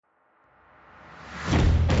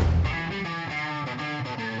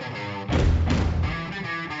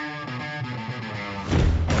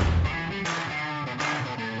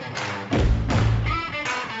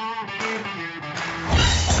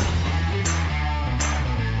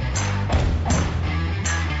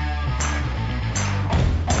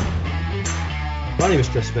name is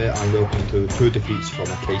Chris Bett and welcome to Two Defeats from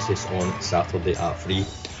a Crisis on Saturday at 3.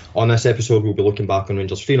 On this episode we'll be looking back on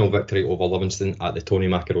Rangers' final victory over Livingston at the Tony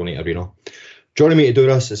Macaroni Arena. Joining me to do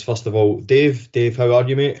this is first of all Dave. Dave, how are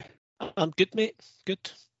you, mate? I'm good, mate. Good.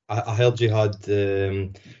 I heard you had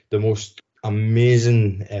the most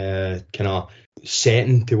amazing kind of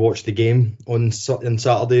setting to watch the game on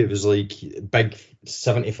Saturday. It was like big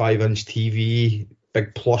 75-inch TV,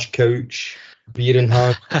 big plush couch, beer in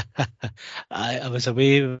hand. I was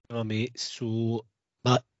away with my mates, so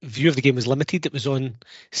my view of the game was limited. It was on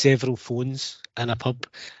several phones in a pub.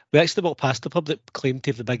 We actually walked past the pub that claimed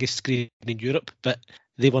to have the biggest screen in Europe, but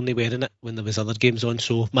they weren't wearing it when there was other games on.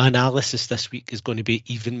 So my analysis this week is going to be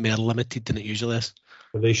even more limited than it usually is.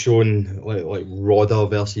 Were they showing like Roda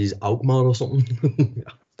versus Alkmaar or something?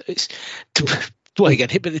 Don't want to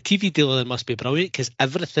get hit, but the TV dealer must be brilliant because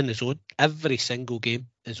everything is on. Every single game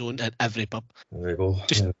is on at every pub. There we go.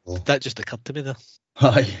 That just occurred to me there.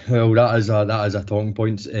 Aye, well, that is a talking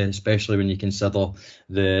point, especially when you consider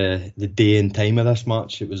the day and time of this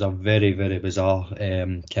match. It was a very, very bizarre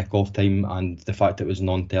kick-off time, and the fact it was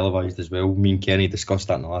non-televised as well. Me and Kenny discussed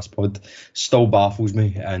that in the last pod. Still baffles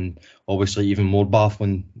me, and obviously even more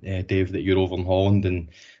baffling, Dave, that you're over in Holland and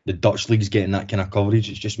the Dutch league's getting that kind of coverage.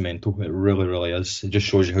 It's just mental. It really, really is. It just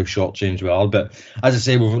shows you how short-changed we are. But as I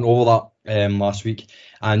say, we went over that last week.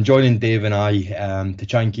 And joining Dave and I to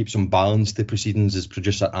try and keep some balance to proceedings is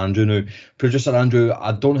producer Andrew. Now, producer Andrew,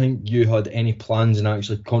 I don't think you had any plans in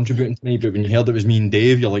actually contributing tonight, but when you heard it was me and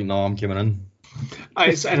Dave, you're like, no, I'm coming in.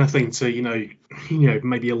 It's anything to,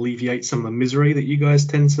 maybe alleviate some of the misery that you guys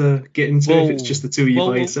tend to get into if it's just the two of you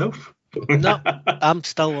by yourself. No, I'm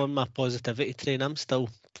still on my positivity train. I'm still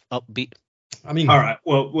upbeat. I mean, all right.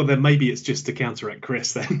 Well, then maybe it's just to counteract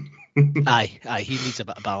Chris then. Aye, he needs a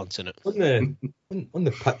bit of balance in it. On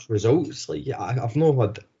the pitch results, I've not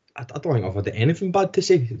had. I don't think I've had anything bad to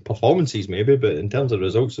say. Performances maybe, but in terms of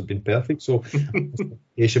results, have been perfect. So,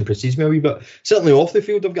 expectation precedes me a wee bit. Certainly off the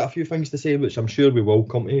field, I've got a few things to say, which I'm sure we will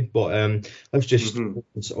come to. But let's just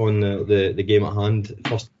focus on the game at hand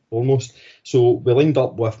first and foremost. So we lined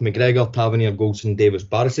up with McGregor, Tavernier, Goldson, Davis,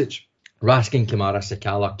 Barisic, Raskin, Kamara,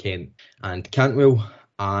 Sakala, Kent, and Cantwell,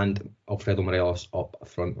 and Alfredo Morelos up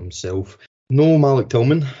front himself. No Malik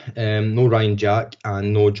Tillman, no Ryan Jack,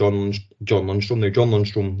 and no John Lundstrom. Now, John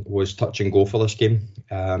Lundstrom was touch and go for this game,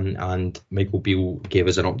 and Michael Beale gave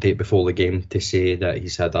us an update before the game to say that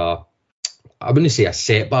he's had I wouldn't say a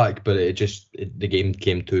setback, but the game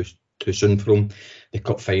came too soon for him. The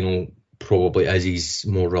cup final probably is his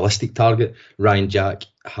more realistic target. Ryan Jack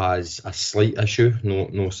has a slight issue,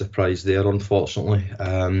 no surprise there, unfortunately.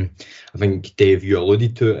 I think, Dave, you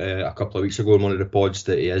alluded to it a couple of weeks ago in one of the pods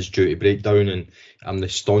that he is due to break down, and I'm the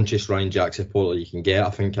staunchest Ryan Jack supporter you can get.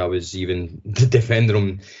 I think I was even defending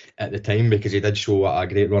him at the time because he did show a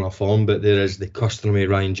great run of form, but there is the customary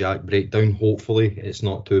Ryan Jack breakdown. Hopefully it's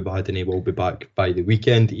not too bad and he will be back by the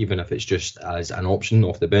weekend, even if it's just as an option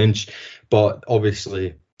off the bench. But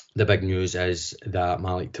obviously the big news is that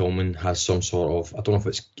Malik Tillman has some sort of, I don't know if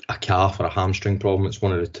it's a calf or a hamstring problem, it's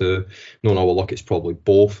one of the two. Knowing all the luck, it's probably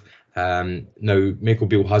both. Now, Michael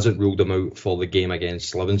Beale hasn't ruled him out for the game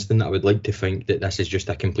against Livingston. I would like to think that this is just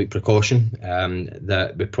a complete precaution,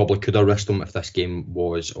 that we probably could have risked him if this game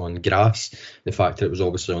was on grass. The fact that it was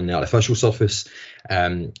obviously on the artificial surface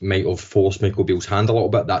might have forced Michael Beale's hand a little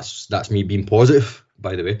bit. That's me being positive,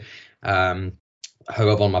 by the way.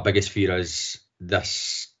 However, my biggest fear is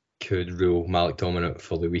this could rule Malik Tillman out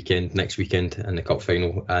for the next weekend in the cup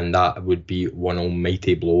final, and that would be one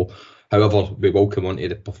almighty blow. However, we will come on to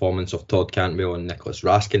the performance of Todd Cantwell and Nicholas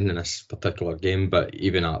Raskin in this particular game, but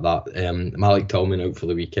even at that, Malik Tillman out for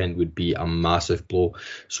the weekend would be a massive blow.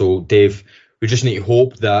 So, Dave, we just need to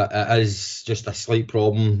hope that it is just a slight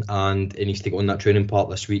problem and he needs to go on that training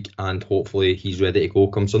part this week, and hopefully he's ready to go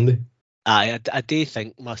come Sunday. I do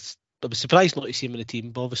think, I was surprised not to see him in the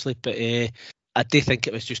team, obviously, but I do think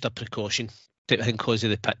it was just a precaution. I think because of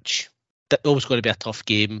the pitch. That always going to be a tough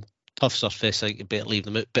game, tough surface. I think you better leave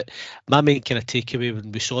them out. But my main kind of takeaway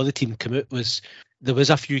when we saw the team come out was there was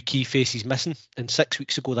a few key faces missing. And 6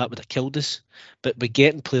 weeks ago that would have killed us. But by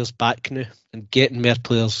getting players back now and getting more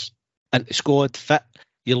players into squad fit,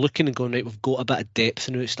 you're looking and going, right, we've got a bit of depth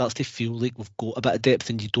now. It starts to feel like we've got a bit of depth,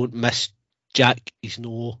 and you don't miss Jack. He's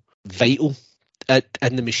no vital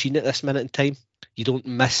in the machine at this minute in time. You don't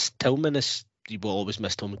miss Tillman. You will always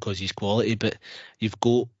miss Tillman because he's quality, but you've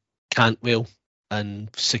got Cantwell and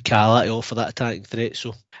Sakala to offer that attacking threat.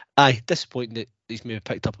 So, disappointing that he's maybe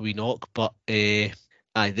picked up a wee knock, but the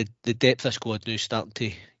depth of squad now is starting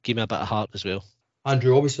to give me a bit of heart as well.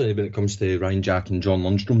 Andrew, obviously, when it comes to Ryan Jack and John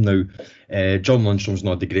Lundstrom now, John Lundstrom's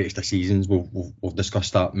not the greatest of seasons. We've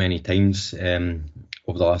discussed that many times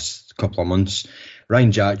over the last couple of months.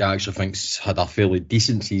 Ryan Jack, I actually think's had a fairly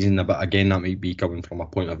decent season, but again, that might be coming from a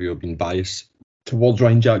point of view of being biased towards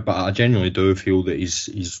Ryan Jack. But I genuinely do feel that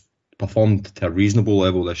he's performed to a reasonable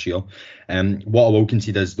level this year. What I will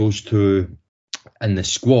concede is those two in the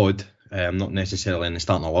squad. Not necessarily in the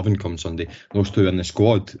starting 11 come Sunday. Those two in the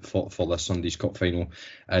squad for this Sunday's Cup final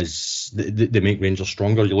they make Rangers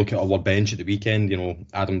stronger. You look at our bench at the weekend,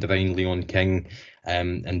 Adam Devine, Leon King,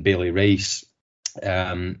 and Bailey Rice.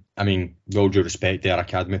 I mean, with all due respect, they are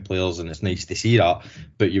academy players, and it's nice to see that.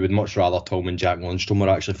 But you would much rather Tom and Jack Lundstrom were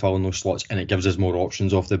actually filling those slots, and it gives us more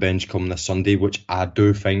options off the bench come this Sunday, which I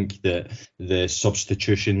do think that the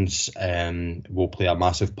substitutions will play a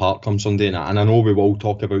massive part come Sunday. And I know we will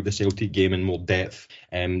talk about the Celtic game in more depth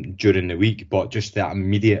during the week, but just that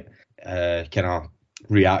immediate kind of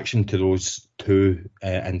reaction to those two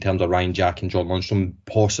in terms of Ryan Jack and John Lundstrom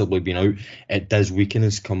possibly being out, it does weaken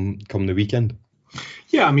us come the weekend.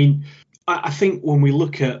 Yeah, I mean, I think when we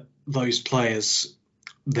look at those players,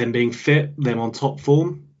 them being fit, them on top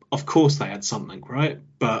form, of course they had something, right?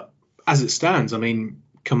 But as it stands, I mean,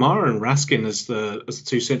 Kamara and Raskin as the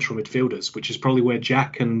two central midfielders, which is probably where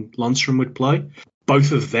Jack and Lundstrom would play,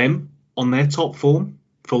 both of them on their top form,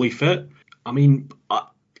 fully fit. I mean,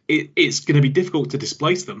 it's going to be difficult to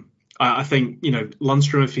displace them. I think,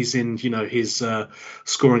 Lundstrom, if he's in, his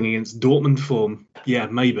scoring against Dortmund form, yeah,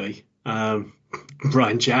 maybe.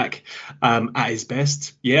 Ryan Jack at his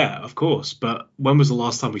best, yeah, of course. But when was the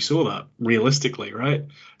last time we saw that, realistically, right?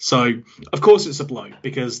 So, of course, it's a blow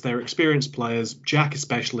because they're experienced players. Jack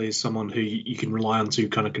especially is someone who you can rely on to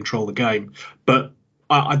kind of control the game. But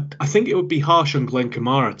I think it would be harsh on Glenn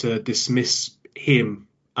Kamara to dismiss him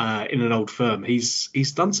in an old firm.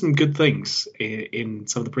 He's done some good things in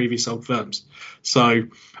some of the previous old firms. So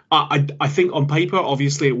I think on paper,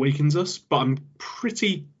 obviously, it weakens us, but I'm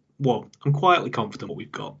quietly confident what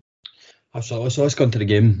we've got. Absolutely. So let's go into the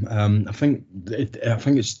game. I think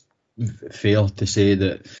it's fair to say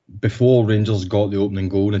that before Rangers got the opening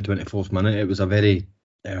goal in the 24th minute, it was a very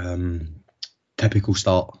typical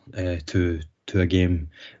start to a game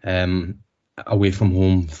away from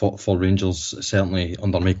home for Rangers, certainly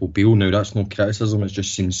under Michael Beale. Now, that's no criticism. It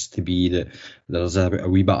just seems to be that there's a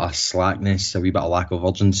wee bit of slackness, a wee bit of lack of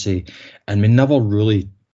urgency, and we never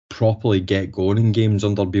really properly get going in games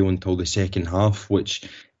under Beale until the second half, which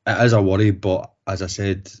it is a worry. But as I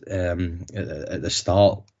said at the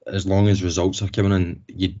start, as long as results are coming in,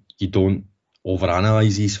 you don't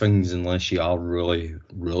overanalyze these things unless you are really,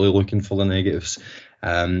 really looking for the negatives.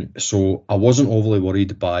 So I wasn't overly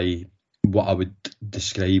worried by what I would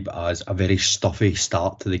describe as a very stuffy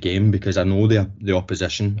start to the game, because I know the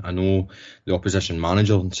opposition, I know the opposition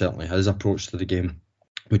manager, and certainly his approach to the game,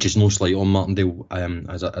 which is no slight on Martindale.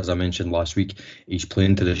 As I mentioned last week, he's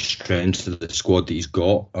playing to the strengths of the squad that he's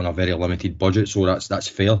got on a very limited budget, so that's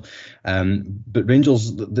fair. But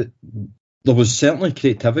Rangers, there was certainly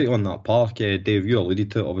creativity on that park. Dave, you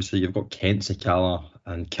alluded to it. Obviously, you've got Kent, Sakala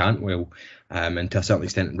and Cantwell, and to a certain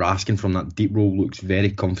extent Raskin from that deep role looks very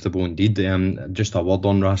comfortable indeed. Just a word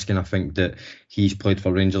on Raskin, I think that he's played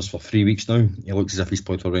for Rangers for 3 weeks now. He looks as if he's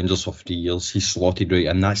played for Rangers for 3 years. He's slotted right,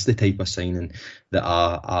 and that's the type of signing that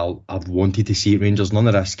I've wanted to see at Rangers. None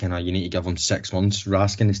of this kind of, you need to give him 6 months.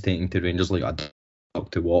 Raskin is taking to Rangers like a duck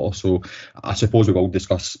to water. So I suppose we will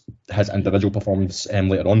discuss his individual performance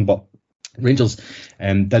later on, but Rangers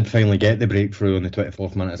did finally get the breakthrough in the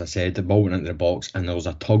 24th minute, as I said. The ball went into the box and there was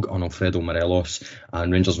a tug on Alfredo Morelos,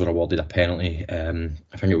 and Rangers were awarded a penalty.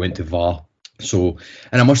 I think it went to VAR. So,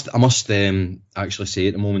 and I must actually say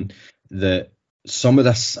at the moment that some of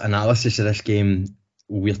this analysis of this game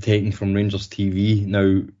we're taking from Rangers TV.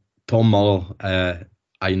 Now, Tom Muller,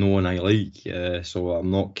 I know and I like, so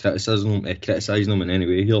I'm not criticising him in any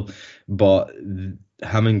way here, but him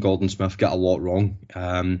and Gordon Smith get a lot wrong.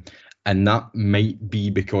 And that might be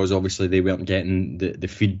because obviously they weren't getting the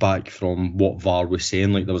feedback from what VAR was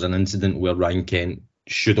saying. Like, there was an incident where Ryan Kent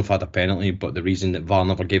should have had a penalty, but the reason that VAR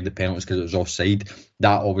never gave the penalty is because it was offside.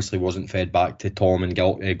 That obviously wasn't fed back to Tom and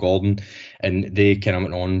Gordon, and they kind of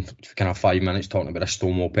went on for kind of 5 minutes talking about a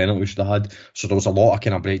Stonewall penalty we should have had. So there was a lot of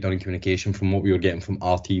kind of breakdown in communication from what we were getting from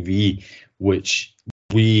RTV, which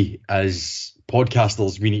we as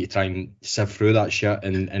podcasters, we need to try and sift through that shit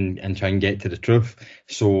and try and get to the truth.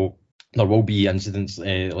 So there will be incidents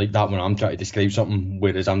like that when I'm trying to describe something,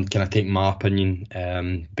 whereas I'm kind of taking my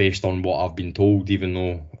opinion based on what I've been told, even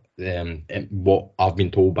though what I've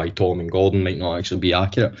been told by Tom and Gordon might not actually be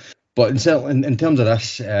accurate. But in terms of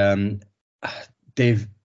this, Dave,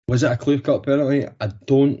 Was it a clear-cut penalty? I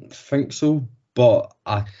don't think so, but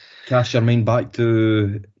I cast your mind back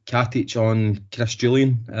to Katic on Chris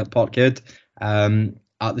Julian at Parkhead.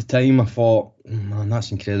 At the time, I thought, man,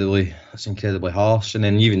 that's incredibly harsh. And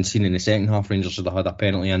then you even seen in the second half, Rangers should have had a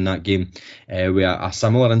penalty in that game with a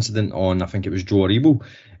similar incident on, I think it was Joe Aribo,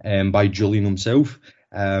 by Julian himself.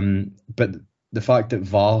 But the fact that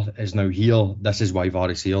VAR is now here, this is why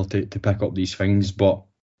VAR is here, to pick up these things. But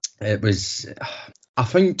it was, I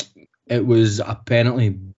think it was a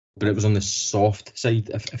penalty, but it was on the soft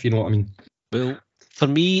side, if you know what I mean. Well, for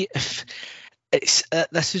me, if it's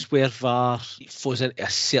this is where VAR falls into a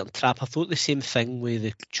certain trap. I thought the same thing with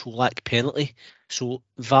the Cholak penalty. So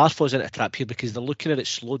VAR falls into a trap here because they're looking at it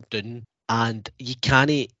slowed down, and you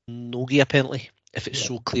can't no give a penalty if it's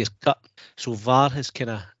so clear cut. So VAR has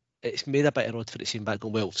it's made a bit of road for it saying back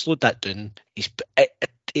going, well, slowed that down.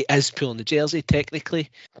 It is pulling the jersey technically.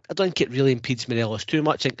 I don't think it really impedes Morelos too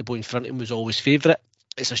much. I think the boy in front of him was always favourite.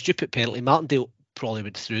 It's a stupid penalty. Martindale probably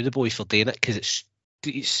went through the boy for doing it because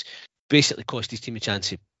it's basically cost his team a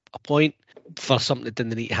chance of a point for something that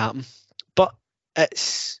didn't need to happen. But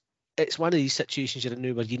it's one of these situations you're in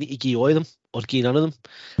now where you need to give all of them or give none of them.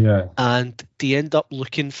 Yeah. And they end up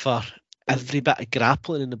looking for every bit of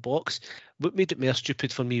grappling in the box. What made it more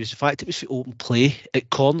stupid for me was the fact it was for open play at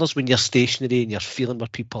corners when you're stationary and you're feeling where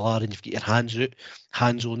people are and you've got your hands out,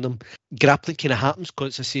 hands on them. Grappling kind of happens because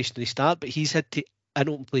it's a stationary start, but in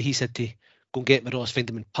open play, he's had to go and get Morelos, find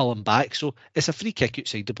him and pull him back. So it's a free kick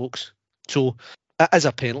outside the box. So it is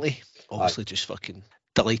a penalty. Obviously, just fucking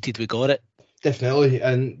delighted we got it. Definitely.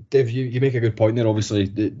 And Dave, you make a good point there. Obviously,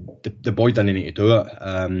 the boy didn't need to do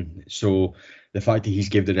it. So the fact that he's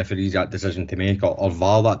gave the referees that decision to make, or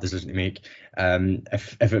VAR that decision to make,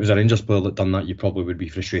 if it was a Rangers player that done that, you probably would be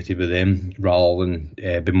frustrated with them rather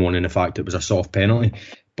than bemoaning the fact it was a soft penalty.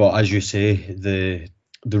 But as you say, the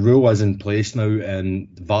rule is in place now and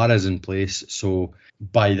VAR is in place. So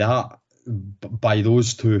by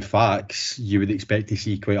those two facts, you would expect to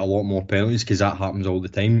see quite a lot more penalties because that happens all the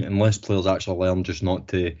time unless players actually learn just not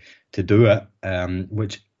to do it,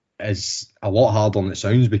 which is a lot harder than it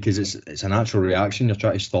sounds because it's a natural reaction. You're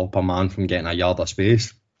trying to stop a man from getting a yard of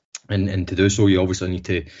space, and to do so you obviously need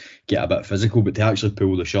to get a bit physical, but to actually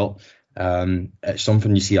pull the shot, it's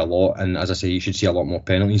something you see a lot, and as I say, you should see a lot more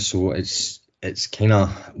penalties. So it's kind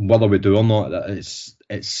of whether we do or not, that it's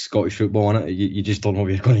Scottish football, in it. You just don't know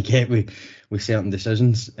what you're going to get with certain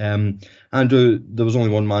decisions. Andrew, there was only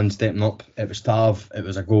one man stepping up. It was Tav. It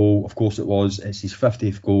was a goal. Of course it was. It's his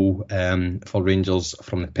 50th goal for Rangers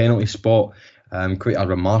from the penalty spot. Quite a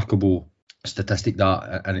remarkable statistic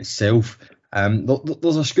that in itself.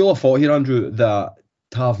 There's a school of thought here, Andrew, that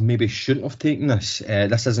Tav maybe shouldn't have taken this.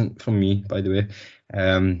 This isn't from me, by the way.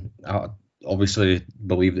 I obviously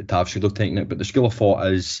believe that Tav should have taken it, but the school of thought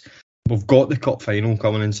is we've got the cup final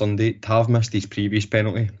coming in Sunday. Tav missed his previous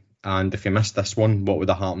penalty, and if he missed this one, what would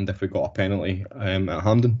have happened if we got a penalty at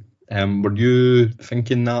Hampden? Were you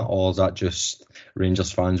thinking that, or is that just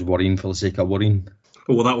Rangers fans worrying for the sake of worrying?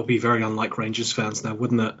 Well, that would be very unlike Rangers fans now,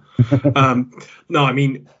 wouldn't it? No, I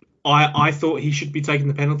mean, I thought he should be taking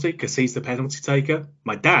the penalty because he's the penalty taker.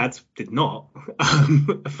 My dad did not,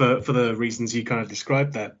 for the reasons you kind of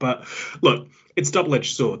described there. But look, it's a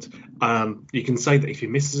double-edged sword. You can say that if he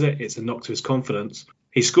misses it, it's a knock to his confidence.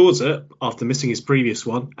 He scores it after missing his previous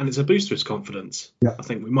one, and it's a boost to his confidence. Yeah. I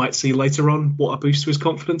think we might see later on what a boost to his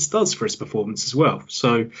confidence does for his performance as well.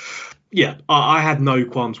 So, yeah, I had no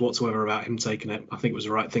qualms whatsoever about him taking it. I think it was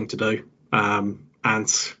the right thing to do.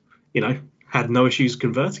 And, you know, had no issues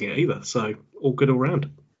converting it either. So, all good all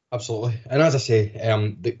round. Absolutely. And as I say,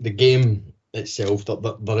 the game itself,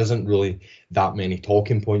 there isn't really that many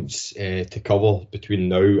talking points to cover between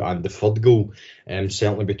now and the third goal.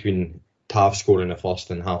 Certainly between Tav scoring the first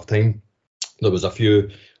and half time, there was a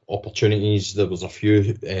few opportunities, there was a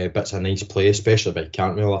few bits of nice play, especially by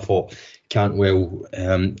Cantwell. I thought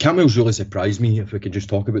Cantwell's really surprised me. If we could just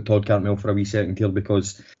talk about Todd Cantwell for a wee second here,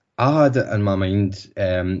 because I had it in my mind,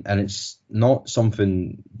 and it's not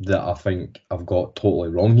something that I think I've got totally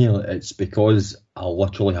wrong here. It's because I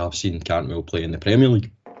literally have seen Cantwell play in the Premier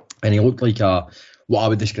League, and he looked like what I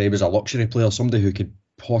would describe as a luxury player, somebody who could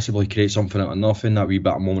possibly create something out of nothing, that wee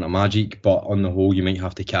bit of moment of magic, but on the whole you might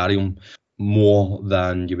have to carry him more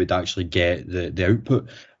than you would actually get the output.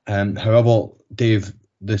 However, Dave,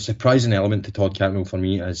 the surprising element to Todd Cantwell for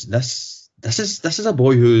me is this is a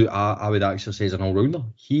boy who I would actually say is an all-rounder.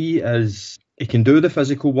 He can do the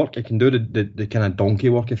physical work, he can do the kind of donkey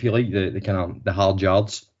work, if you like, the kind of the hard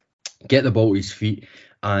yards, get the ball to his feet,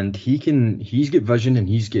 and he's got vision and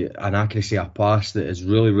he's got an accuracy of pass that has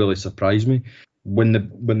really, really surprised me.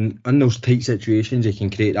 when in those tight situations he can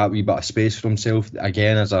create that wee bit of space for himself.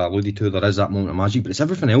 Again, as I alluded to, there is that moment of magic, but it's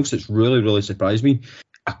everything else that's really surprised me.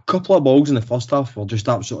 A couple of balls in the first half were just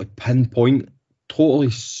absolutely pinpoint, totally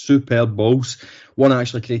superb balls. One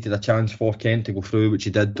actually created a chance for Kent to go through, which he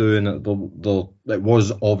did do, and it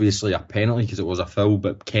was obviously a penalty because it was a foul,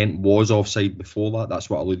 but Kent was offside before that. That's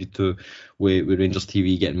what I alluded to with Rangers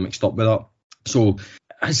TV getting mixed up with that. So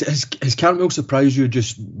has Cantwell surprised you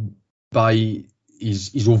just by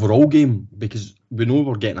his overall game? Because we know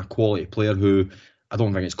we're getting a quality player who, I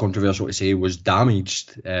don't think it's controversial to say, was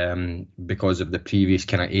damaged because of the previous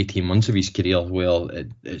kind of 18 months of his career where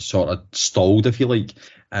it sort of stalled, if you like.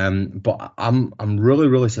 But I'm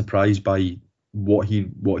really surprised by what he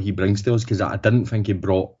brings to us, because I didn't think he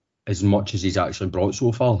brought as much as he's actually brought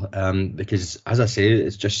so far. Because as I say,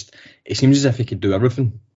 it seems as if he could do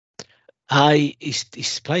everything. He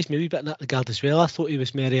surprised me a wee bit in that regard as well. I thought he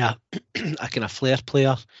was more a kind of flair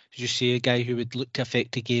player, as you say, a guy who would look to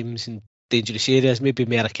affect the games in dangerous areas, maybe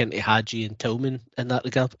more akin to Hadji and Tillman in that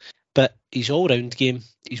regard. But his all-round game,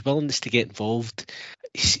 his willingness to get involved,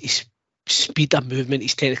 his speed of movement,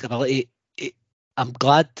 his technical ability, I'm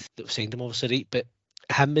glad that we signed him, obviously, right? But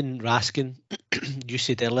him and Raskin, you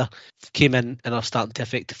said earlier, came in and are starting to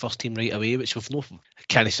affect the first team right away, which we've no, I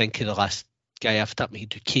can't think of the last guy after that who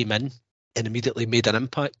came in and immediately made an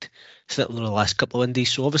impact, certainly in the last couple of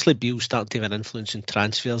Indies. So obviously Beale's starting to have an influence in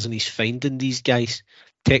transfers, and he's finding these guys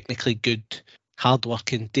technically good,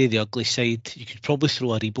 hard-working, do the ugly side. You could probably throw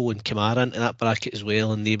Aribo and Kamara into that bracket as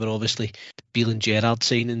well, and they were obviously Beale and Gerrard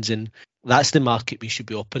signings, and that's the market we should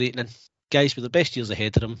be operating in. Guys with the best years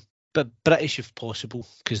ahead of them, but British if possible,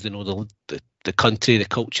 because they know the country, the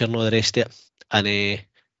culture and all the rest of it, and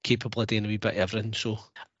capable of doing a wee bit of everything. So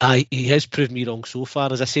he has proved me wrong so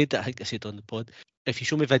far. As I said on the pod, if you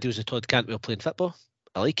show me videos of Todd Cantwell playing football,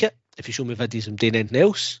 I like it. If you show me videos of him doing anything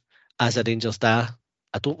else as a Rangers star,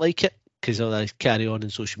 I don't like it, because of the carry on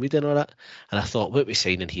social media and all that. And I thought, what are we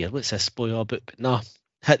signing here? What's this boy all about? But no,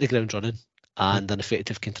 hit the ground running and an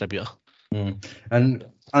effective contributor. And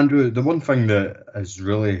Andrew, the one thing that has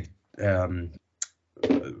really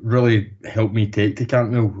helped me take to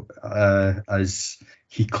Cantwell is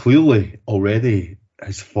he clearly already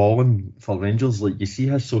has fallen for Rangers. Like, you see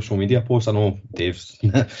his social media posts. I know Dave's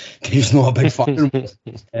not a big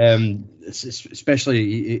fan,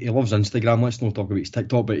 especially he loves Instagram. Let's not talk about his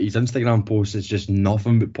TikTok, but his Instagram post is just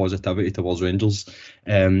nothing but positivity towards Rangers.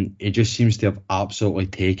 He just seems to have absolutely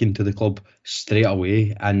taken to the club straight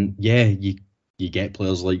away. And yeah, you get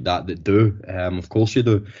players like that do. Of course you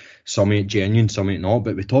do. Some ain't genuine, some ain't not.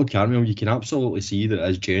 But with Todd Cantwell, you can absolutely see that it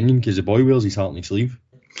is genuine, because the boy wears his heart on his sleeve.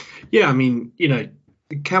 Yeah, I mean,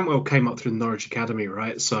 Cantwell came up through the Norwich Academy,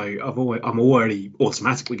 right? So I'm already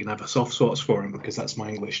automatically going to have a soft spot for him, because that's my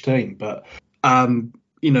English team. But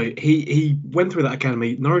he went through that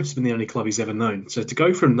academy. Norwich has been the only club he's ever known. So to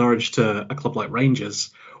go from Norwich to a club like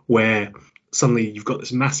Rangers, where suddenly you've got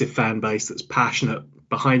this massive fan base that's passionate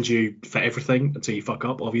behind you for everything until you fuck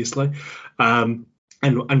up, obviously, and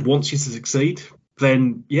wants you to succeed,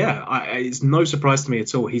 then yeah, it's no surprise to me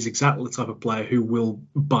at all. He's exactly the type of player who will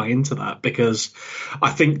buy into that, because I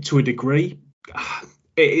think to a degree,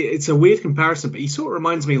 it's a weird comparison, but he sort of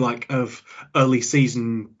reminds me of early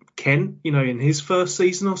season Ken, in his first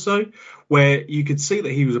season or so, where you could see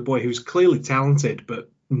that he was a boy who was clearly talented,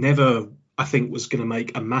 but never, I think, was going to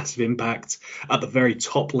make a massive impact at the very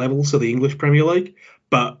top level, so the English Premier League.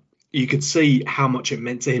 But you could see how much it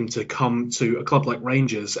meant to him to come to a club like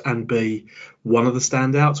Rangers and be one of the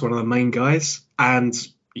standouts, one of the main guys. And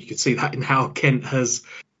you could see that in how Kent has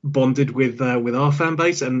bonded with our fan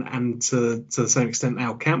base, and to the same extent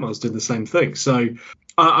now Cantwell's doing the same thing. So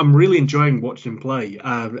I'm really enjoying watching him play.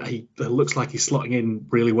 He looks like he's slotting in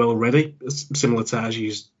really well already, similar to, as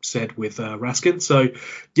you said, with Raskin. So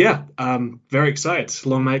yeah, very excited.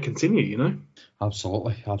 Long may it continue,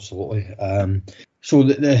 Absolutely. So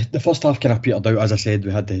the first half kind of petered out. As I said,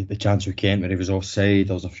 we had the chance with Kent where he was offside.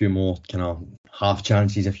 There was a few more kind of half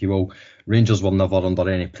chances, if you will. Rangers were never under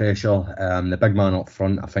any pressure. The big man up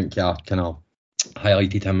front, I think, kind of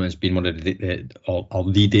highlighted him as being one of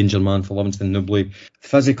the danger man for Livingston Newbley.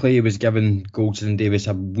 Physically, he was giving Goldson and Davis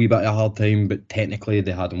a wee bit of a hard time, but technically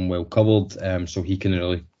they had him well covered, so he can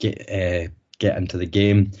really get into the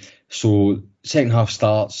game. So second half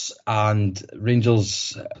starts and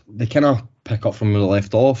Rangers, they kind of pick up from where they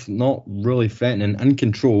left off, not really threatening, in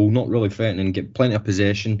control, not really threatening, get plenty of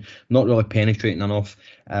possession, not really penetrating enough.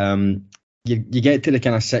 You get to the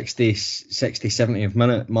kind of 60, 70th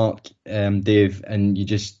minute mark, Dave, and you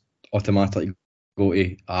just automatically go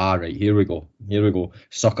to, right, here we go.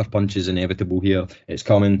 Sucker punch is inevitable here. It's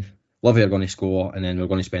coming. Livy are going to score, and then we're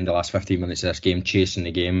going to spend the last 15 minutes of this game chasing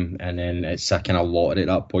the game, and then it's a kind of lottery at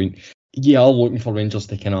that point. Yeah, I'm looking for Rangers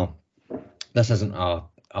to kind of. This isn't a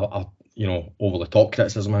over the top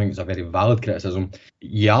criticism. I think it's a very valid criticism.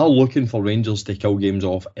 You are looking for Rangers to kill games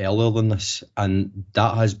off earlier than this, and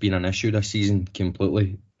that has been an issue this season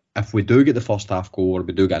completely. If we do get the first half goal or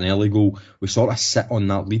we do get an early goal, we sort of sit on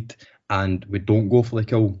that lead and we don't go for the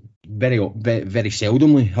kill. Very, very, very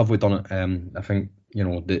seldomly have we done it. I think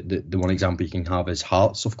the one example you can have is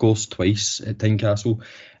Hearts, of course, twice at Tynecastle.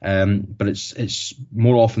 But it's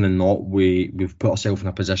more often than not we've put ourselves in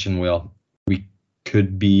a position where we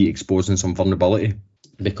could be exposing some vulnerability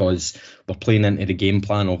because we're playing into the game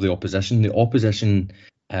plan of the opposition. The opposition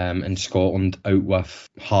in Scotland out with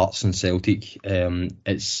Hearts and Celtic,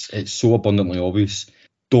 it's so abundantly obvious.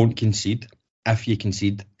 Don't concede. If you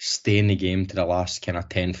concede, stay in the game to the last kind of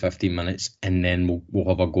 10-15 minutes and then we'll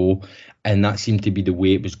have a go. And that seemed to be the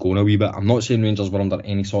way it was going a wee bit. I'm not saying Rangers were under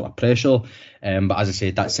any sort of pressure, but as I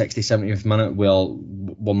said, that 60-70th minute, well,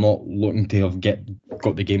 we're not looking to have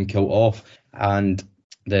got the game killed off. And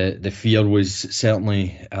the fear was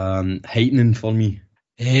certainly heightening for me.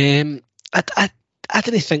 I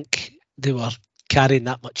didn't think they were carrying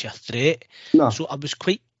that much of a threat. No. So I was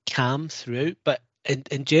quite calm throughout, but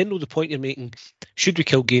in general, the point you're making, should we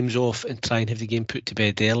kill games off and try and have the game put to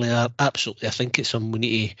bed earlier? Absolutely. I think it's something we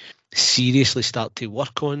need to seriously start to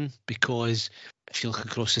work on, because if you look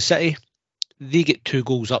across the city, they get 2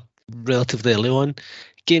 goals up relatively early on.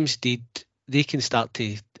 Games they can start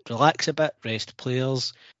to relax a bit, rest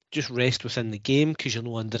players, just rest within the game because you're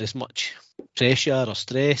not under as much pressure or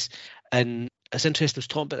stress. And it's interesting, I was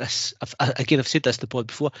talking about this, I've said this in the pod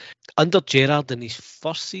before, under Gerrard in his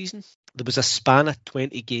first season, there was a span of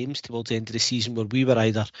 20 games towards the end of the season where we were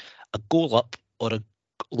either a goal up or a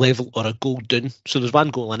level or a goal down. So there's 1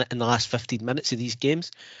 goal in it in the last 15 minutes of these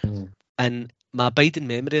games. And my abiding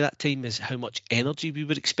memory of that time is how much energy we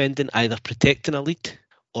were expending either protecting a lead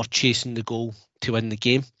or chasing the goal to win the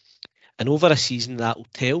game. And over a season, that will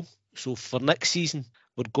tell. So for next season,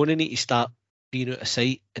 we're going to need to start being out of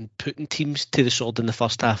sight and putting teams to the sword in the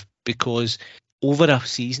first half, because over a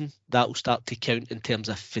season, that will start to count in terms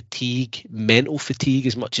of fatigue, mental fatigue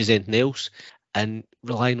as much as anything else, and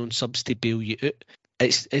relying on subs to bail you out.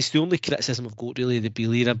 It's the only criticism I've got really of the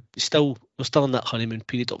Beale era. We're still in that honeymoon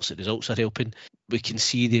period. Obviously, results are helping. We can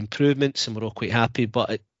see the improvements and we're all quite happy,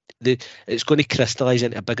 but it's going to crystallise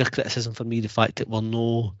into a bigger criticism for me, the fact that we're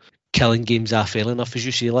no killing games off early enough. As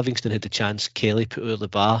you say, Livingston had the chance, Kelly put over the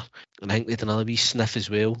bar, and I think they had another wee sniff as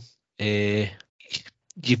well.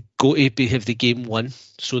 You've got to have the game won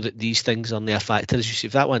so that these things are not a factor. As you say,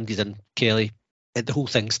 if that one goes in, Kelly, the whole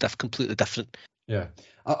thing's completely different. Yeah,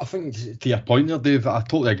 I think to your point there, Dave, I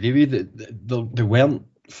totally agree with you that they weren't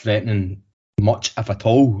threatening much, if at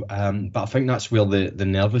all. But I think that's where the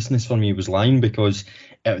nervousness for me was lying, because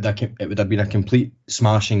it would have been a complete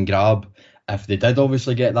smash and grab if they did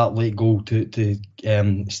obviously get that late goal to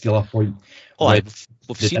steal a point.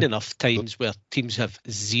 We've seen enough times where teams have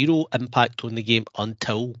zero impact on the game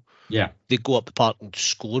until they go up the park and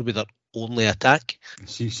score with their only attack.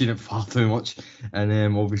 So you've seen it far too much,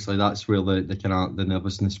 and obviously that's where the kind of the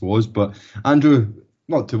nervousness was. But Andrew,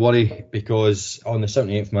 not to worry, because on the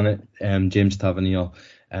 78th minute, James Tavernier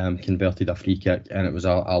converted a free kick, and it was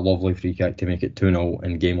a lovely free kick to make it 2-0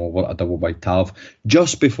 and game over, a double by Tav.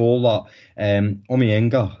 Just before that,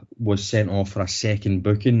 Omienga was sent off for a second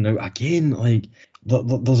booking. Now again, like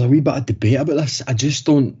there's a wee bit of debate about this. I just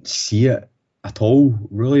don't see it at all,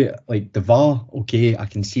 really. Like the VAR, okay, I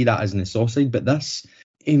can see that as an offside, but this,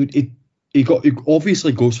 he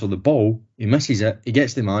obviously goes for the ball, he misses it, he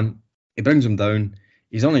gets the man, he brings him down,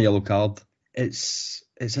 he's on a yellow card. It's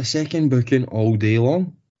a second booking all day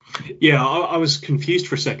long. Yeah, I was confused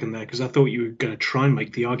for a second there, because I thought you were going to try and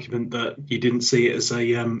make the argument that you didn't see it as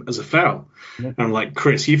a foul. Yeah. And I'm like,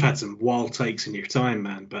 Chris, you've had some wild takes in your time,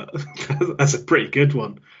 man, but that's a pretty good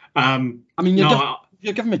one. I mean,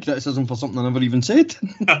 you're giving me criticism for something I never even said.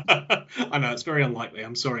 I know, it's very unlikely.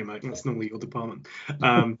 I'm sorry, mate. That's normally your department.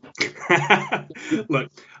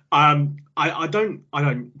 Look, I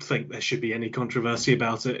don't think there should be any controversy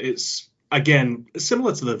about it. It's, again,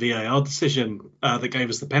 similar to the VAR decision that gave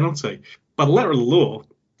us the penalty. By the letter of the law,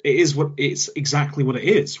 it's exactly what it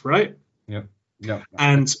is, right? Yeah. Yeah.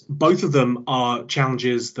 And both of them are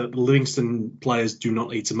challenges that the Livingston players do not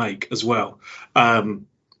need to make as well.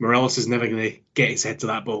 Morelos is never going to get his head to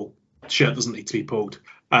that ball. Shirt doesn't need to be pulled.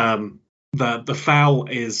 The foul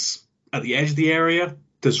is at the edge of the area.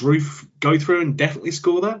 Does Roof go through and definitely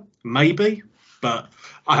score that? Maybe. But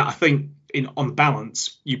I think on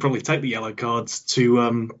balance, you probably take the yellow cards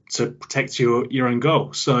to protect your own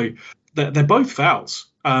goal. So they're both fouls.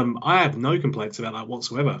 I have no complaints about that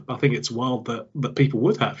whatsoever. I think it's wild that people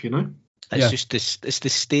would have, It's just this. It's the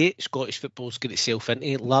state Scottish football's got itself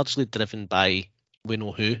into, largely driven by we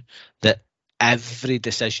know who. That every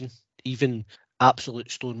decision, even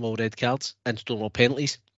absolute stonewall red cards and stonewall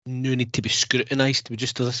penalties, no need to be scrutinised. We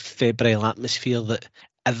just have this febrile atmosphere that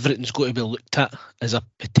everything's got to be looked at as a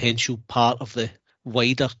potential part of the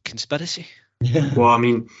wider conspiracy. Well, I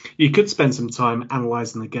mean, you could spend some time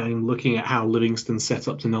analysing the game, looking at how Livingston set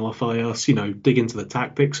up to nullify us, dig into the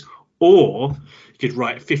tactics, or you could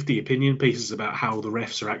write 50 opinion pieces about how the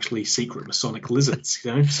refs are actually secret Masonic lizards,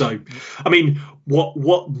 So, I mean, what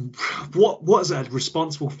is a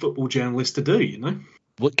responsible football journalist to do,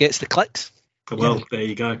 What gets the clicks? Well, there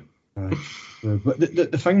you go. Right. But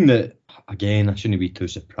the thing that, again, I shouldn't be too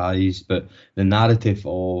surprised, but the narrative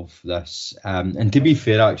of this, and to be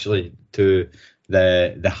fair, actually, to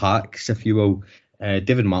the hacks, if you will,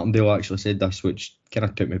 David Martindale actually said this, which kind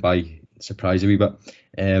of took me by surprise a wee bit.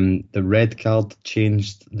 The red card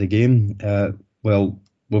changed the game. Well,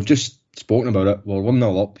 we've just spoken about it. We're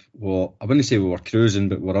 1-0 up. Well, I wouldn't say we were cruising,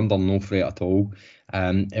 but we're under no threat at all.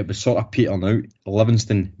 It was sort of petering out.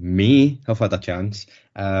 Livingston may have had a chance,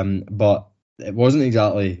 but it wasn't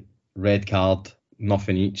exactly red card,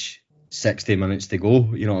 nothing each, 60 minutes to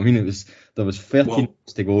go. You know what I mean? There was 13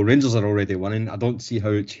 minutes to go. Rangers are already winning. I don't see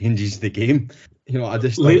how it changes the game. I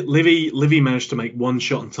just Livy managed to make one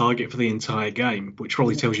shot on target for the entire game, which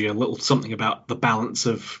probably tells you a little something about the balance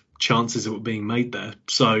of chances that were being made there.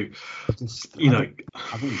 So, I don't get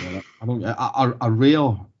it. I don't get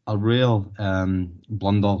it. A real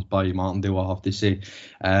blunder by Martindale, I have to say.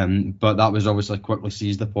 But that was obviously quickly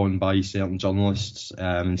seized upon by certain journalists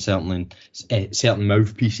and certain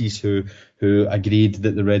mouthpieces who agreed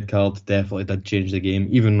that the red card definitely did change the game,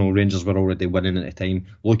 even though Rangers were already winning at the time,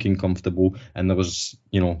 looking comfortable, and there was,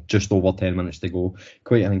 just over 10 minutes to go.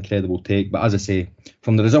 Quite an incredible take. But as I say,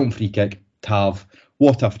 from the resulting free kick, Tav,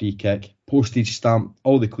 what a free kick, postage stamp,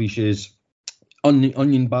 all the cliches,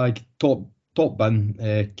 onion bag, top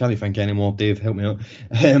bin, can't think anymore. Dave, help me out.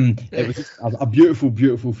 It was just a beautiful,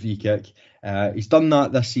 beautiful free kick. He's done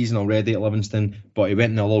that this season already at Livingston, but he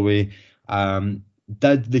went the other way.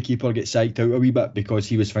 Did the keeper get psyched out a wee bit because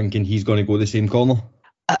he was thinking he's going to go the same corner?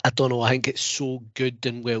 I don't know. I think it's so good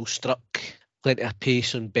and well struck. Plenty of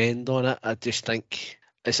pace and bend on it. I just think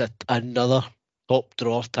it's another top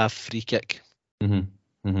drawer to have free kick. It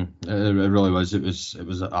really was. It was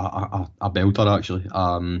a belter actually.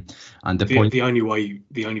 And the only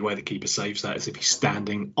way the keeper saves that is if he's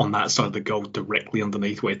standing on that side of the goal directly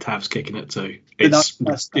underneath where Tav's kicking it to.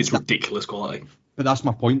 It's ridiculous quality. But that's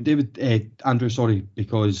my point, David. Andrew, sorry,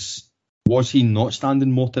 because was he not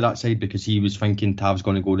standing more to that side because he was thinking Tav's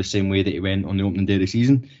going to go the same way that he went on the opening day of the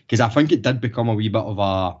season? Because I think it did become a wee bit of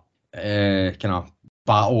a kind of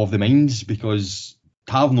battle of the minds because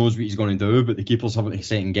Tav knows what he's going to do, but the keeper's having to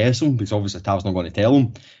second guess him because obviously Tav's not going to tell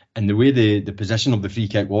him. And the way the position of the free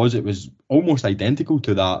kick was, it was almost identical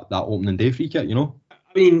to that opening day free kick, I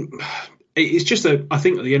mean, it's just I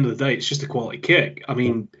think at the end of the day, it's just a quality kick. I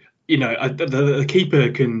mean, the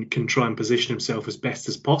keeper can try and position himself as best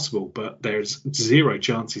as possible, but there's zero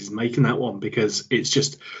chance he's making that one because it's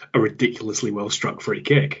just a ridiculously well struck free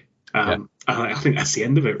kick. I think that's the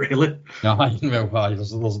end of it, really.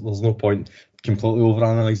 There's no point completely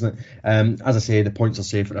overanalyzing it. As I say, the points are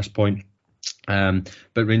safe at this point. But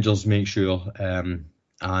Rangers make sure, and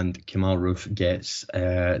Kemar Roofe gets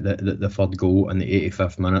the third goal in the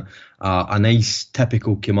 85th minute. A nice,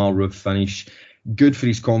 typical Kemar Roofe finish. Good for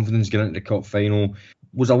his confidence getting into the cup final.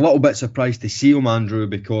 Was a little bit surprised to see him, Andrew,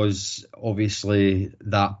 because obviously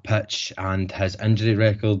that pitch and his injury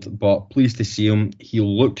record, but pleased to see him. He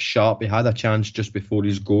looked sharp. He had a chance just before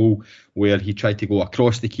his goal where he tried to go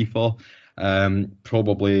across the keeper.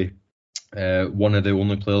 Probably one of the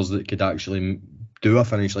only players that could actually do a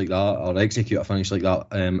finish like that or execute a finish like that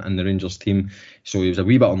in the Rangers team. So he was a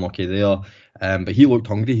wee bit unlucky there. But he looked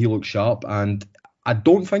hungry. He looked sharp. And I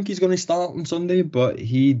don't think he's going to start on Sunday, but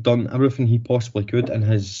he done everything he possibly could in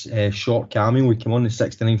his short cameo. He came on the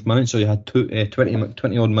 69th minute, so he had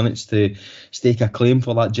 20 odd minutes to stake a claim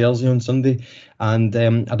for that jersey on Sunday. And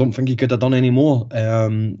I don't think he could have done any more.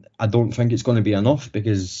 I don't think it's going to be enough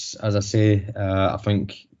because, as I say, I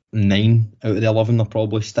think 9 out of the 11 are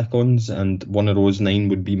probably stick-ons, and one of those 9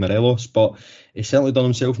 would be Morelos. But he's certainly done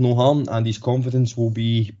himself no harm, and his confidence will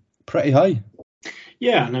be pretty high.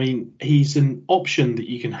 Yeah, and I mean, he's an option that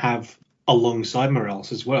you can have alongside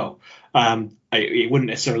Morelos as well. it wouldn't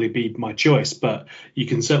necessarily be my choice, but you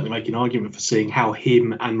can certainly make an argument for seeing how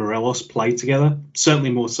him and Morelos play together.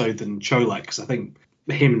 Certainly more so than Cholak, because I think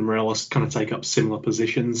him and Morelos kind of take up similar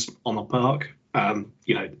positions on the park.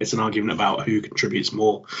 It's an argument about who contributes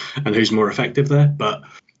more and who's more effective there. But,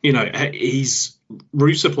 he's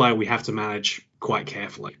Roos a player we have to manage quite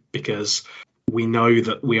carefully, because we know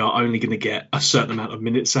that we are only going to get a certain amount of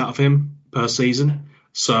minutes out of him per season.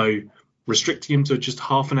 So restricting him to just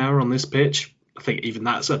half an hour on this pitch, I think even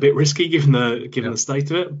that's a bit risky given the state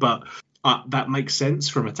of it. But that makes sense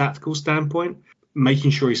from a tactical standpoint.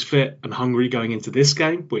 Making sure he's fit and hungry going into this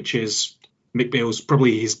game, which is Mick Beale's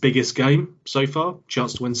probably his biggest game so far,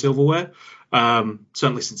 chance to win silverware,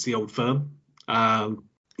 certainly since the old firm.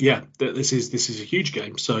 This is a huge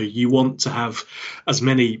game. So you want to have as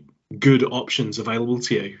many good options available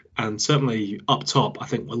to you, and certainly up top, I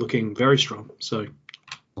think we're looking very strong. So,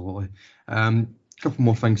 absolutely. A couple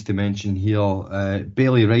more things to mention here.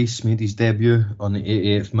 Bailey Rice made his debut on the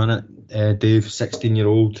 88th minute. Dave,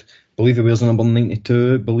 16-year-old. Believe he wears number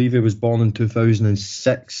 92. Believe he was born in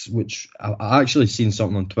 2006, which I actually seen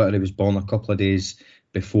something on Twitter. He was born a couple of days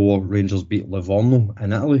before Rangers beat Livorno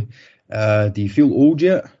in Italy. Do you feel old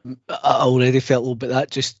yet? I already felt old, but that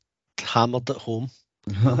just hammered at home.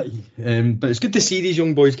 But it's good to see these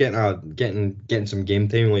young boys getting some game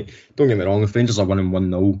time. Like, don't get me wrong, if Rangers are winning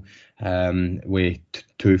 1-0 with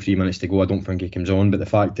 2-3 minutes to go, I don't think he comes on. But the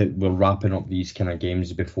fact that we're wrapping up these kind of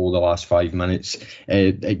games before the last 5 minutes,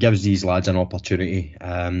 it gives these lads an opportunity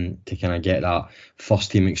to kind of get that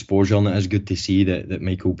first team exposure, and it is good to see that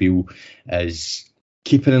Michael Beale is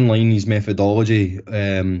keeping in line his methodology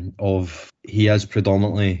of he is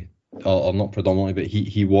predominantly, or not predominantly, but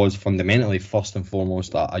he was fundamentally first and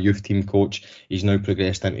foremost a youth team coach. He's now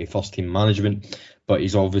progressed into first team management, but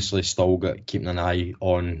he's obviously still got keeping an eye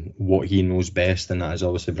on what he knows best, and that is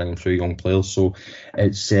obviously bringing through young players. So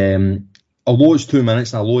it's although it's 2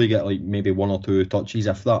 minutes, and although you get like maybe one or two touches,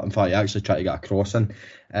 if that, in fact you actually try to get a cross in,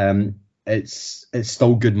 it's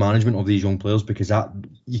still good management of these young players, because that,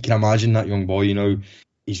 you can imagine that young boy,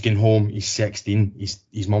 he's going home, he's 16,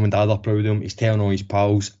 his mum and dad are proud of him, he's telling all his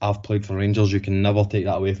pals, I've played for Rangers, you can never take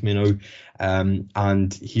that away from me now.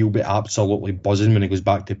 And he'll be absolutely buzzing when he goes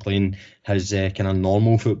back to playing his kind of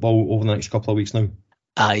normal football over the next couple of weeks now.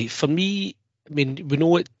 Aye, for me, I mean, we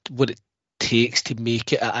know what it takes to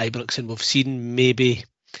make it at Ibrox, and we've seen maybe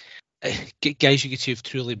guys you could say have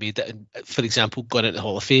truly made it, and for example gone into the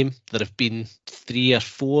Hall of Fame. There have been 3 or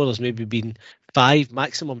 4, there's maybe been 5,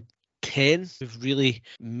 maximum 10 who've really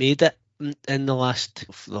made it in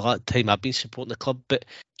the time I've been supporting the club. But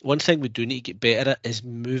one thing we do need to get better at is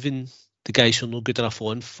moving the guys who are not good enough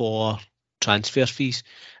on for transfer fees.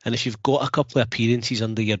 And if you've got a couple of appearances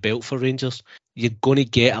under your belt for Rangers, you're going to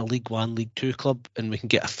get a League 1, League 2 club, and we can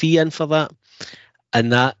get a fee in for that.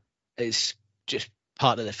 And that is just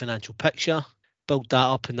part of the financial picture. Build that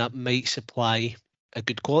up, and that might supply a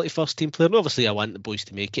good quality first team player. And obviously I want the boys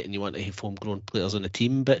to make it, and you want to have homegrown players on the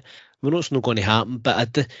team, but we know it's not going to happen.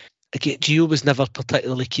 But again, Gio was never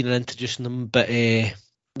particularly keen on introducing them, but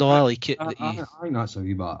no, I like it. I think that's a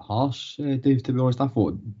wee bit harsh, Dave, to be honest. I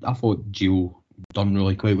thought Gio done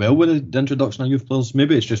really quite well with the introduction of youth players.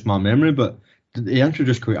 Maybe it's just my memory, but he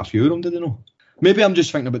introduced quite a few of them, did he not? Maybe I'm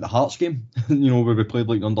just thinking about the Hearts game, where we played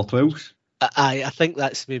like under 12s. I think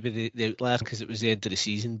that's maybe the outlier, because it was the end of the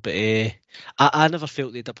season. But I never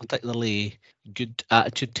felt they had a particularly good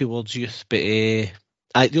attitude towards youth. But the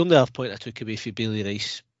only other point I took away from Bailey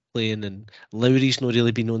Rice playing, and Lowry's not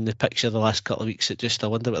really been on the picture the last couple of weeks. I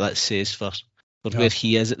wonder what that says for where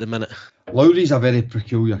he is at the minute. Lowry's a very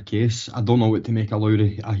peculiar case. I don't know what to make of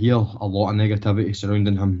Lowry. I hear a lot of negativity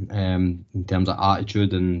surrounding him in terms of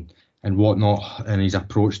attitude and whatnot, and his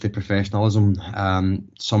approach to professionalism.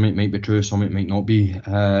 Some it might be true, some it might not be.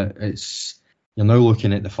 You're now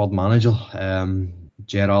looking at the third manager,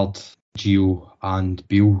 Gerrard, Gio and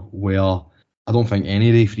Beale, where I don't think any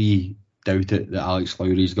of the three doubted that Alex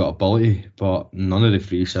Lowry's got ability, but none of the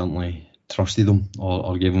three certainly trusted him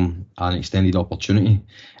or gave him an extended opportunity.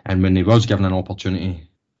 And when he was given an opportunity,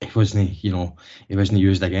 he wasn't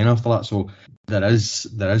used again after that. So there is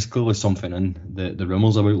clearly something in the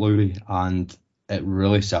rumours about Lowry, and it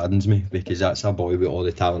really saddens me, because that's a boy with all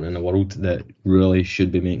the talent in the world that really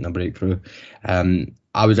should be making a breakthrough.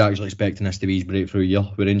 I was actually expecting this to be his breakthrough year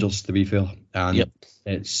with Rangers, to be fair, and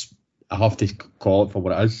I have to call it for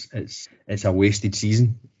what it is. It's a wasted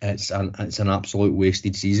season. It's an absolute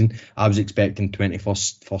wasted season. I was expecting 20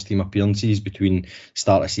 first team appearances between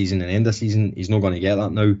start of season and end of season. He's not going to get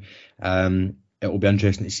that now. It will be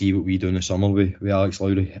interesting to see what we do in the summer with Alex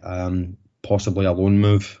Lowry. possibly a loan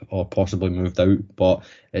move or possibly moved out. But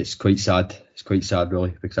it's quite sad. It's quite sad,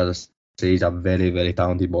 really, because as I say, he's a very, very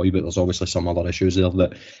talented boy, but there's obviously some other issues there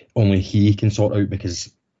that only he can sort out,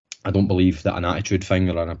 because I don't believe that an attitude thing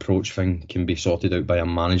or an approach thing can be sorted out by a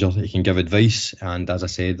manager. He can give advice, and as I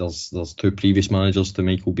said, there's two previous managers to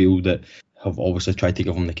Michael Beale that have obviously tried to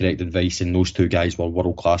give him the correct advice, and those two guys were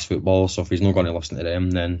world-class footballers, so if he's not going to listen to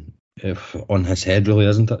them, then on his head, really,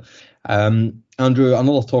 isn't it? Andrew,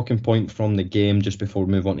 another talking point from the game just before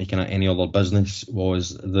we move on to kind of any other business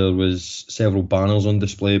was there was several banners on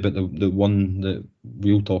display, but the one that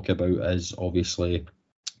we'll talk about is obviously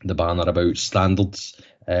the banner about standards.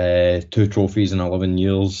 2 trophies in 11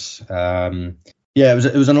 years. Yeah,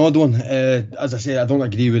 it was an odd one. As I say, I don't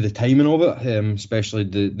agree with the timing of it, especially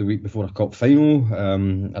the week before a cup final.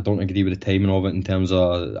 I don't agree with the timing of it in terms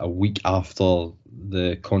of a week after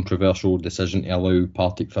the controversial decision to allow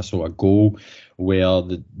Partick Thistle a goal, where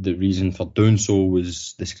the reason for doing so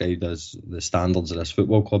was described as the standards of this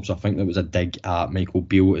football club. So I think that was a dig at Michael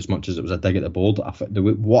Beale as much as it was a dig at the board.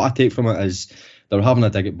 What I take from it is they were having a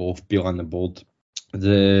dig at both Beale and the board.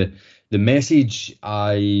 The message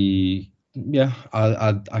I can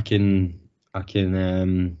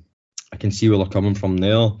see where they're coming from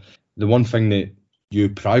there. The one thing that you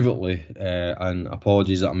privately, and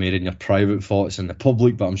apologies that I'm airing your private thoughts in the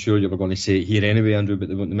public, but I'm sure you were going to say it here anyway, Andrew, but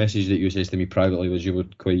the message that you said to me privately was you were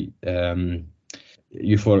quite,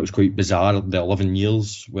 you thought it was quite bizarre, the 11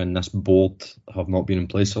 years when this board have not been in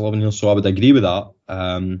place for 11 years, so I would agree with that.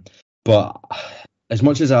 But as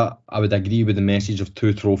much as I would agree with the message of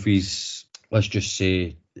 2 trophies, let's just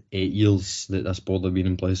say 8 years that this board have been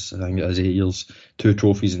in place. I think it is 8 years. 2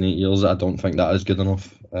 trophies in 8 years. I don't think that is good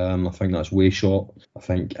enough. I think that's way short. I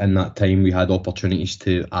think in that time we had opportunities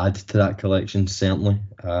to add to that collection, certainly.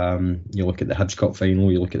 You look at the Hibs Cup final,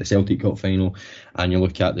 you look at the Celtic Cup final, and you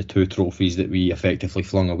look at the 2 trophies that we effectively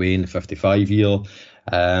flung away in the 55 year.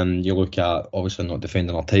 You look at obviously not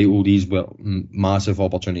defending our title. These were massive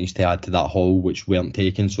opportunities to add to that haul which weren't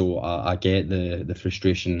taken, so I get the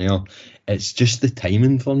frustration there. It's just the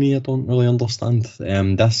timing for me I don't really understand.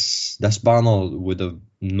 This banner would have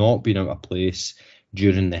not been out of place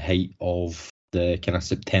during the height of the kind of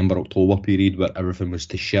September-October period where everything was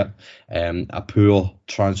to shit. A poor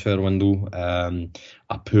transfer window,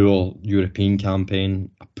 a poor European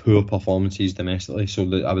campaign, poor performances domestically. So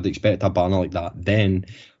I would expect a banner like that then.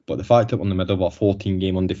 But the fact that we're in the middle of a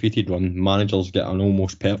 14-game undefeated run, managers get an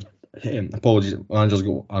almost perfect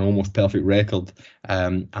record,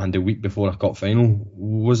 and the week before a cup final,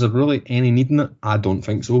 was there really any need in it? I don't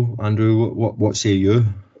think so. Andrew, what say you?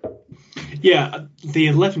 Yeah, the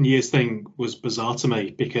 11 years thing was bizarre to me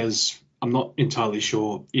because I'm not entirely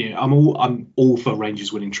sure. I'm all for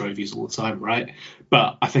Rangers winning trophies all the time, right?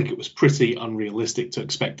 But I think it was pretty unrealistic to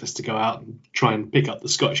expect us to go out and try and pick up the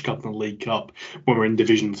Scottish Cup and the League Cup when we're in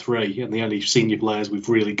Division 3, and the only senior players we've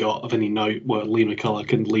really got of any note were Lee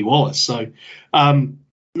McCulloch and Lee Wallace. So,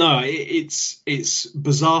 no, it's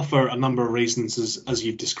bizarre for a number of reasons, as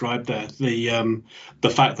you've described there. The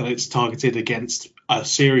fact that it's targeted against a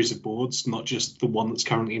series of boards, not just the one that's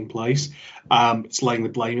currently in place. It's laying the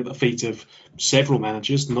blame at the feet of several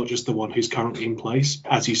managers, not just the one who's currently in place.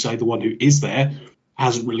 As you say, the one who is there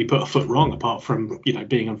hasn't really put a foot wrong, apart from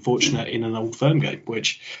being unfortunate in an Old Firm game.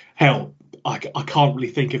 Which, hell, I can't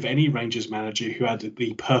really think of any Rangers manager who had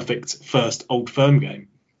the perfect first Old Firm game.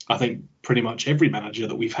 I think pretty much every manager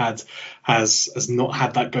that we've had has not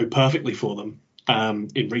had that go perfectly for them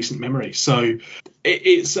in recent memory. So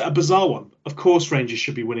it's a bizarre one. Of course, Rangers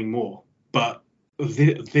should be winning more, but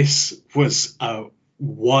this was a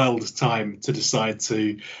wild time to decide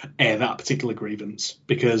to air that particular grievance,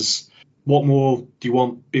 because what more do you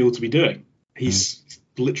want Beale to be doing? He's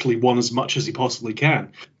literally won as much as he possibly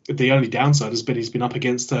can. The only downside has been he's been up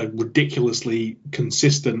against a ridiculously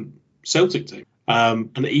consistent Celtic team.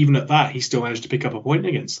 And even at that, he still managed to pick up a point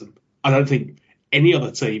against them. I don't think any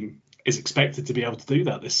other team is expected to be able to do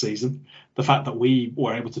that this season. The fact that we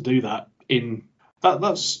were able to do that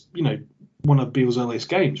that's one of Beale's earliest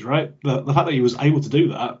games, right? The fact that he was able to do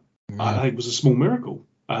that, I think, was a small miracle.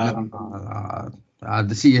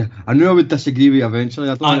 See, I knew I would disagree with you eventually.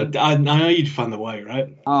 I know you'd find the way,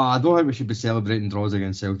 right? I don't think we should be celebrating draws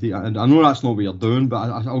against Celtic. I know that's not what you're doing, but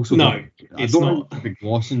I also think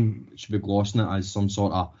should be glossing it as some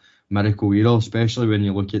sort of miracle either, especially when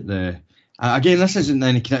you look at the. Again, this isn't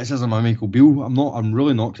any criticism of Michael Beale. I'm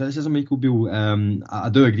really not criticising Michael Beale. I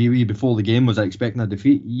do agree with you. Before the game, was I expecting a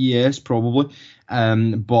defeat? Yes, probably.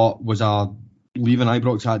 But was I leaving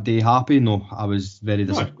Ibrox that day happy. No, I was very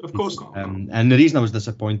disappointed. No, of course not. And the reason I was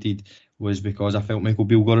disappointed was because I felt Michael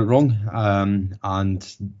Beale got it wrong,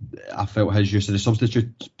 and I felt his use of the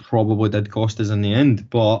substitutes probably did cost us in the end.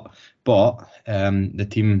 But the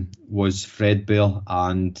team was threadbare,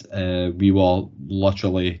 and we were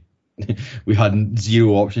literally we had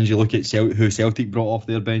zero options. You look at who Celtic brought off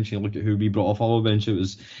their bench, you look at who we brought off our bench. It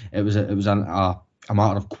was a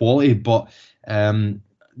matter of quality, but.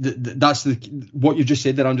 That's what you just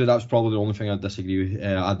said there, Andrew. That's probably the only thing I disagree with.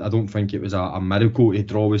 I don't think it was a miracle to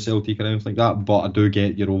draw with Celtic or anything like that, but I do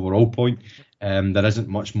get your overall point. There isn't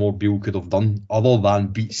much more Beale could have done other than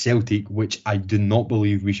beat Celtic, which I do not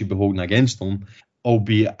believe we should be holding against them.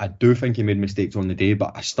 Albeit, I do think he made mistakes on the day,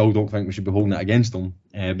 but I still don't think we should be holding it against them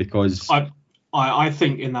because. I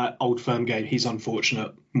think in that Old Firm game, he's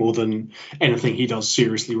unfortunate more than anything he does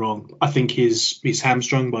seriously wrong. I think he's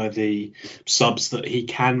hamstrung by the subs that he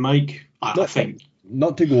can make. I think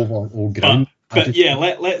not to go over all ground. But yeah,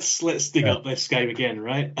 let's dig up this game again,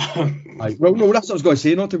 right? Well, no, that's what I was going to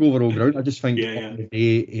say. Not to go over all ground. I just think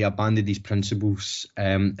he abandoned his principles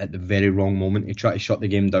at the very wrong moment. He tried to shut the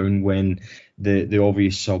game down when the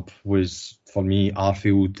obvious sub was, for me,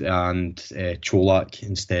 Arfield and Cholak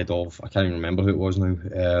instead of, I can't even remember who it was now.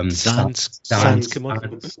 Sands.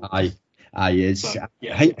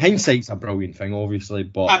 Hindsight's a brilliant thing, obviously,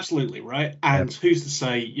 but absolutely right. And who's to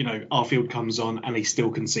say, Arfield comes on and he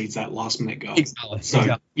still concedes that last minute goal? Exactly.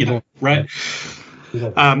 So right.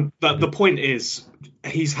 But the point is,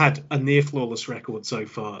 he's had a near flawless record so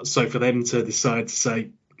far. So for them to decide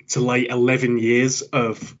to lay 11 years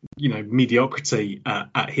of mediocrity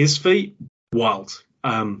at his feet, wild,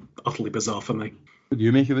 utterly bizarre for me. What do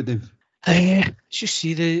you make of it, Dave? Just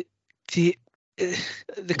see the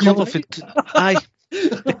club of it.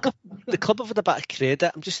 The club have had a bit of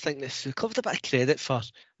credit. I'm just thinking the club had a bit of credit for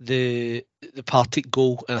the Partick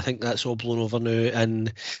goal, and I think that's all blown over now.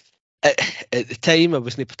 And at the time, I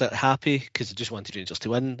wasn't particularly happy because I just wanted Rangers to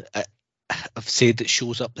win. I've said it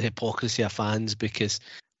shows up the hypocrisy of fans because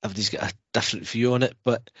everybody's got a different view on it,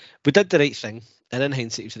 but we did the right thing, and in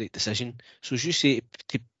hindsight, it was the right decision. So as you say,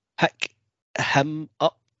 to pick him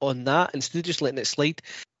up on that instead of just letting it slide,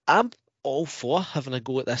 I'm all for having a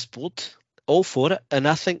go at this board, all for it, and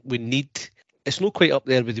I think we need. It's not quite up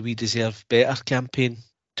there with the We Deserve Better campaign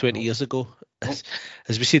 20 years ago. As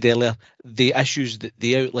we said earlier, the issues that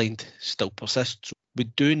they outlined still persist. So we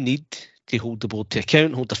do need to hold the board to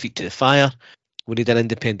account, hold their feet to the fire. We need an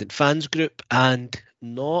independent fans group and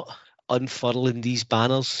not unfurling these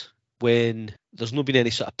banners when there's not been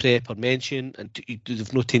any sort of prep or mention and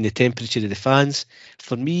they've not taken the temperature of the fans.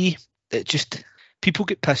 For me, it just, people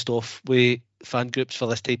get pissed off with fan groups for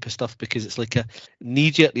this type of stuff because it's like a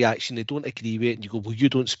knee-jerk reaction. They don't agree with it and you go, well, you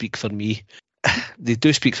don't speak for me. They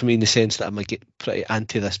do speak for me in the sense that I might get pretty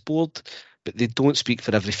anti this board, but they don't speak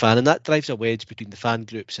for every fan, and that drives a wedge between the fan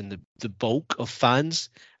groups and the bulk of fans,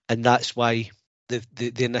 and that's why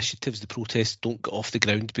the initiatives, the protests don't get off the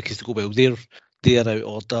ground because they go, well, they're out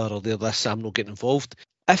order or they're this, I'm not getting involved.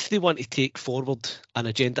 If they want to take forward an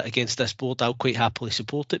agenda against this board, I'll quite happily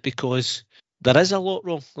support it because there is a lot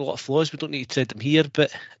wrong, a lot of flaws. We don't need to tread them here,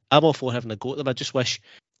 but I'm all for having a go at them. I just wish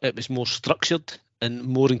it was more structured and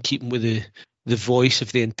more in keeping with the voice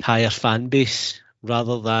of the entire fan base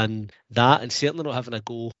rather than that, and certainly not having a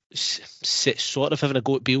go, sort of having a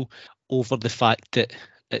go at Beale over the fact that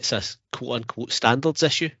it's a quote-unquote standards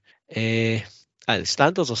issue. And the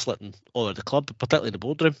standards are slitting all over the club, particularly in the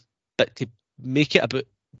boardroom, but to make it about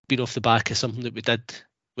being off the back of something that we did,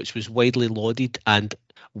 which was widely lauded and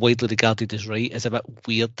widely regarded as right, is a bit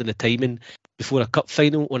weird in the timing before a cup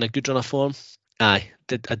final on a good run of form. I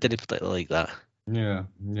didn't particularly like that. Yeah,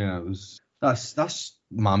 it was. That's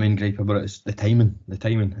my main gripe about it. It's the timing.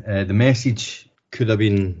 The message could have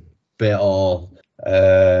been better,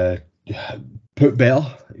 put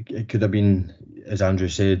better. It could have been, as Andrew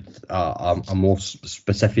said, a more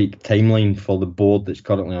specific timeline for the board that's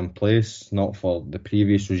currently in place, not for the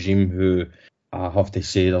previous regime, who I have to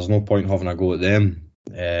say there's no point having a go at them.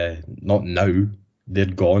 Not now. They're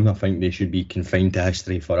gone. I think they should be confined to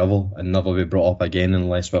history forever and never be brought up again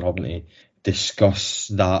unless we're having to discuss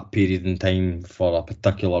that period in time for a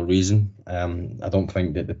particular reason. I don't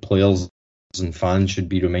think that the players and fans should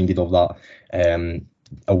be reminded of that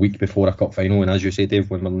a week before a cup final, and as you say, Dave,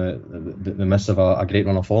 when we're in the midst of a great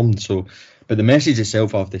run of form. So, but the message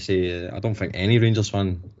itself, I have to say, I don't think any Rangers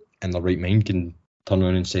fan in their right mind can turn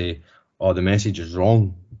around and say, oh, the message is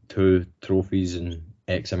wrong. 2 trophies in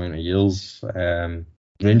X amount of years.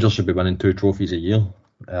 Rangers should be winning 2 trophies a year.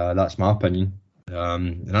 That's my opinion.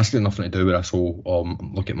 And that's got nothing to do with this whole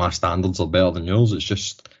look at my standards are better than yours. It's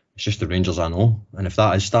just it's just the Rangers I know. And if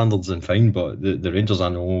that is standards, then fine. But the Rangers I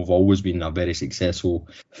know have always been a very successful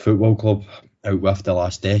football club out with the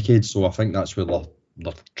last decade. So I think that's where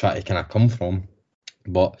they're trying to kind of come from.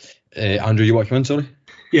 But Andrew, you want to come in, sorry?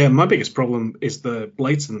 Yeah, my biggest problem is the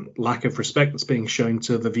blatant lack of respect that's being shown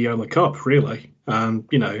to the Viola Cup, really. I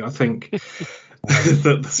think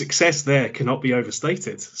the success there cannot be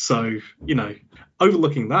overstated. So,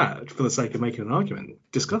 overlooking that for the sake of making an argument,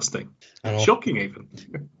 disgusting. Shocking even.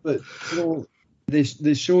 But,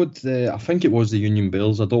 they showed, I think it was the Union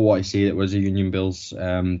Bills. I don't want to say it was the Union Bills,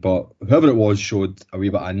 but whoever it was showed a wee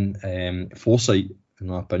bit in foresight, in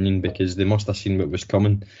my opinion, because they must have seen what was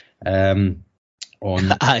coming.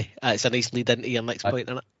 Aye, it's a nice lead into your next point,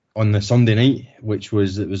 isn't it? On the Sunday night, it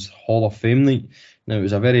was Hall of Fame night. Now, it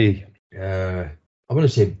was a very, I want to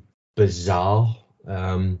say bizarre.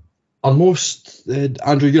 Almost,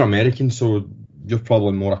 Andrew, you're American, so you're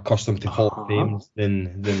probably more accustomed to Hall of Fame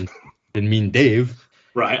than me and Dave.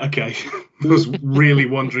 Right, okay. I was really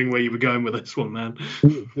wondering where you were going with this one, man.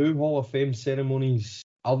 Do Hall of Fame ceremonies,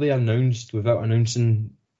 are they announced without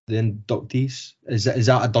announcing the inductees? Is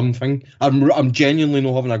that a done thing? I'm genuinely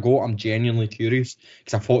not having a go. I'm genuinely curious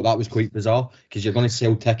because I thought that was quite bizarre because you're going to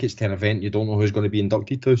sell tickets to an event you don't know who's going to be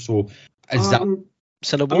inducted to. So is that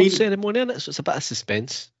it's an award ceremony, isn't it? So it's a bit of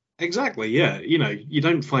suspense. Exactly, yeah. You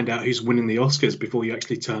don't find out who's winning the Oscars before you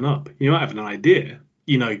actually turn up. You might have an idea.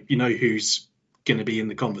 You know who's going to be in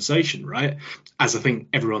the conversation, right? As I think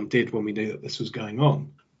everyone did when we knew that this was going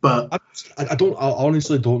on. But I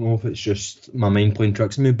honestly don't know if it's just my mind playing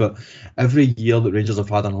tricks on me, but every year that Rangers have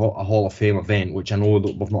had a Hall of Fame event, which I know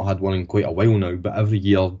that we've not had one in quite a while now, but every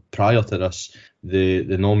year prior to this, the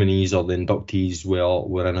nominees or the inductees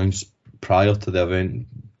were announced prior to the event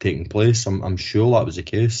taking place. I'm sure that was the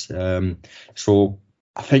case. So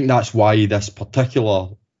I think that's why this particular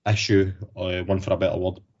issue, one for a better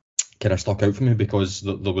word, kind of stuck out for me, because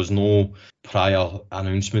there was no prior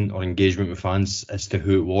announcement or engagement with fans as to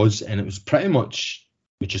who it was, and it was pretty much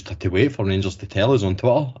we just had to wait for Rangers to tell us on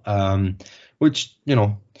Twitter, which,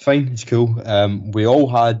 fine, it's cool. We all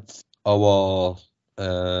had our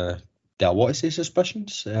do I want to say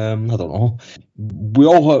suspicions? I don't know. We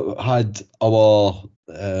all had our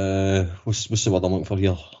what's the word I'm looking for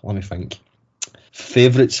here? Let me think.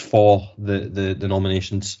 Favourites for the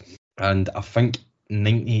nominations, and I think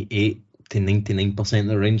 98 to 99% of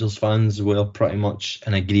the Rangers fans were pretty much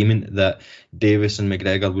in agreement that Davis and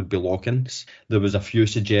McGregor would be lock-ins. There was a few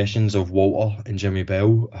suggestions of Walter and Jimmy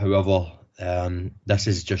Bell. However, this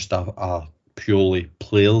is just a purely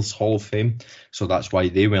players Hall of Fame, so that's why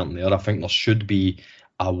they weren't there. I think there should be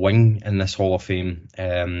a wing in this Hall of Fame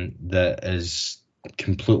that is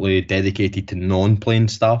completely dedicated to non-playing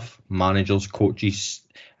staff, managers, coaches,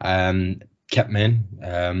 kit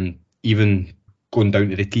men, even going down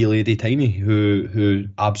to the tea lady Tiny, who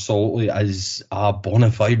absolutely is a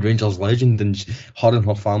bona fide Rangers legend, and her and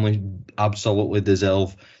her family absolutely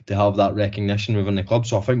deserve to have that recognition within the club.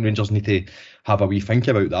 So I think Rangers need to have a wee think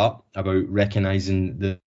about that, about recognising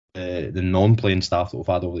the non-playing staff that we've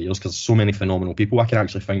had over the years, because so many phenomenal people. I can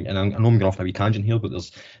actually think, and I know I'm going off on a wee tangent here, but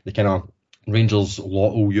there's the kind of Rangers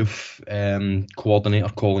Lotto youth coordinator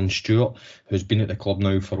Colin Stewart, who's been at the club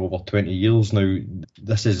now for over 20 years. Now,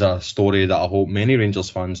 this is a story that I hope many Rangers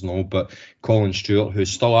fans know, but Colin Stewart, who's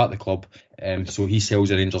still at the club, so he sells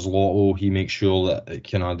the Rangers Lotto, he makes sure that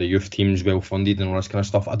kind of the youth team's well funded and all this kind of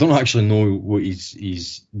stuff. I don't actually know what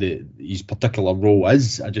his particular role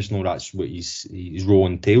is. I just know that's what his role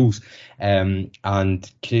entails.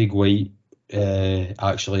 And Craig White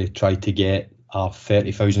actually tried to get a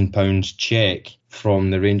 £30,000 cheque from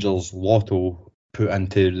the Rangers Lotto put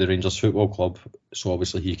into the Rangers Football Club, so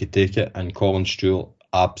obviously he could take it, and Colin Stewart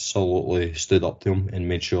absolutely stood up to him and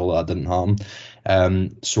made sure that didn't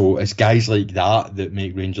happen. So it's guys like that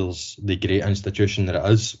make Rangers the great institution that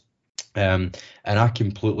it is. And I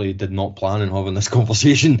completely did not plan on having this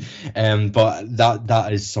conversation, but that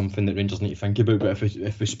is something that Rangers need to think about. But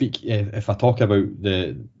if I talk about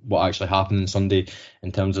what actually happened on Sunday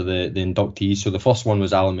in terms of the inductees, so the first one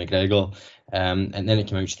was Alan McGregor, and then it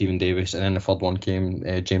came out Stephen Davis, and then the third one came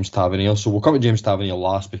James Tavernier. So we'll come to James Tavernier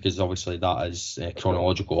last, because obviously that is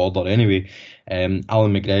chronological order anyway. Alan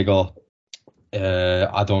McGregor,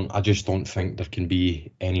 I just don't think there can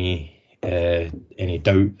be any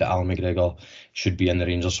doubt that Alan McGregor should be in the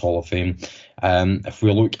Rangers Hall of Fame. If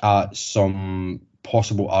we look at some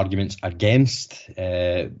possible arguments against,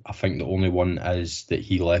 I think the only one is that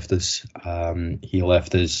he left us. He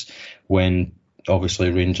left us when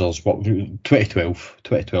obviously Rangers,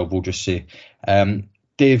 2012 we'll just say.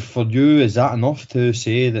 Dave, for you, is that enough to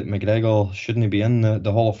say that McGregor shouldn't be in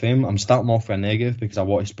the Hall of Fame? I'm starting off with a negative because I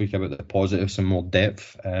want to speak about the positives in more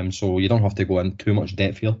depth. So you don't have to go in too much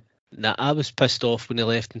depth here. Nah, I was pissed off when he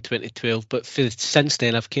left in 2012, but since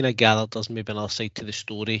then I've kind of gathered there's maybe another side to the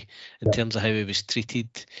story in terms of how he was treated.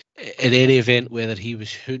 In any event, whether he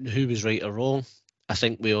was who was right or wrong, I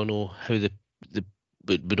think we all know how we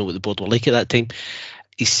know what the board were like at that time.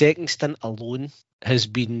 His second stint alone has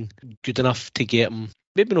been good enough to get him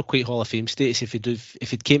maybe not quite Hall of Fame status if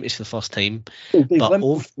he'd came to us for the first time. Well, Dave,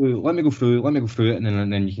 let me go through it,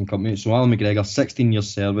 and then you can come to it. So Alan McGregor, 16 years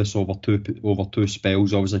service over two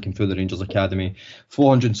spells, obviously came through the Rangers Academy,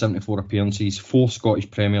 474 appearances, 4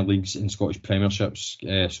 Scottish Premier Leagues and Scottish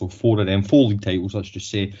Premierships, so 4 of them, 4 league titles, let's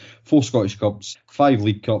just say, 4 Scottish Cups, 5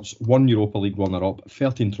 League Cups, 1 Europa League runner-up,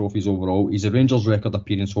 13 trophies overall. He's a Rangers record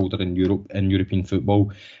appearance holder in European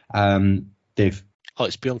football. Dave? Oh,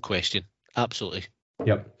 it's beyond question, absolutely.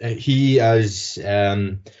 Yep, he is.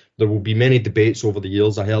 There will be many debates over the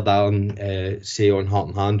years. I heard Alan say on Heart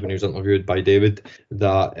and Hand when he was interviewed by David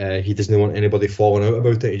that he doesn't want anybody falling out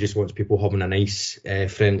about it. He just wants people having a nice,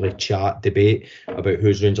 friendly chat, debate about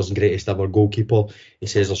who's Rangers' greatest ever goalkeeper. He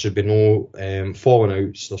says there should be no falling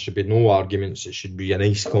outs, there should be no arguments. It should be a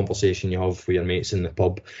nice conversation you have with your mates in the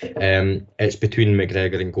pub. It's between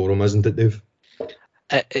McGregor and Gorham, isn't it, Dave?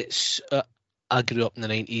 It's. I grew up in the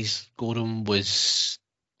 90s. Gorham was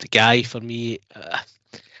the guy for me.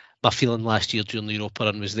 My feeling last year during the Europa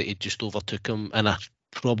run was that he just overtook him, and I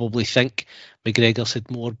probably think McGregor's had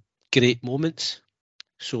more great moments.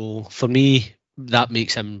 So for me, that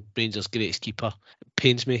makes him Rangers' greatest keeper. It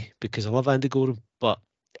pains me because I love Andy Gorham, but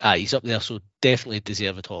he's up there, so definitely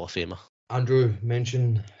deserved Hall of Famer. Andrew,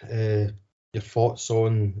 mention your thoughts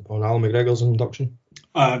on Alan McGregor's induction.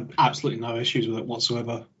 Absolutely no issues with it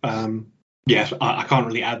whatsoever. Yeah, I can't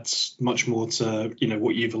really add much more to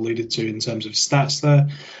what you've alluded to in terms of stats there,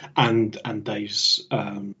 and Dave's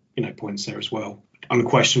points there as well.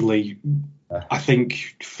 Unquestionably, I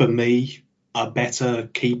think for me a better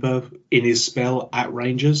keeper in his spell at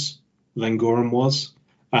Rangers than Gorham was.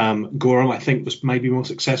 Gorham, I think, was maybe more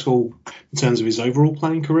successful in terms of his overall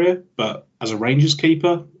playing career, but as a Rangers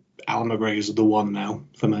keeper, Alan McGregor's the one now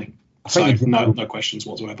for me. So no questions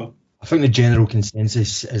whatsoever. I think the general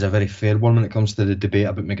consensus is a very fair one when it comes to the debate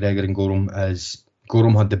about McGregor and Gorham. Is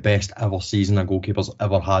Gorham had the best ever season a goalkeeper's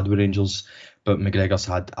ever had with Rangers, but McGregor's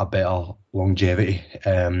had a better longevity,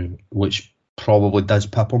 which probably does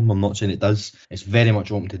pip him. I'm not saying it does. It's very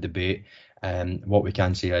much open to debate. What we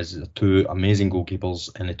can say is the two amazing goalkeepers,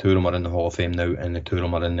 and the two of them are in the Hall of Fame now, and the two of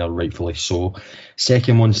them are in there rightfully so.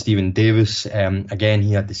 Second one, Stephen Davis. Again,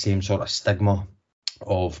 he had the same sort of stigma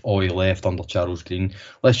of he left under Charles Green.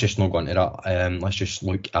 Let's just not go into that. Let's just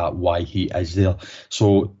look at why he is there.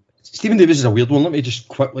 So Stephen Davis is a weird one. Let me just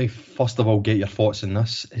quickly, first of all, get your thoughts on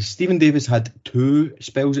this. Has Stephen Davis had 2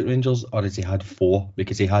 spells at Rangers, or has he had 4?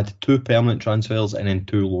 Because he had 2 permanent transfers and then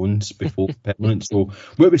 2 loans before permanent. So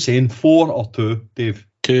what are we saying, 4 or 2, Dave?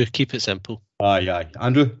 2, keep it simple. Aye.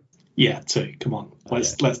 Andrew? Yeah, 2. Come on,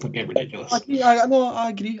 let's not get ridiculous. I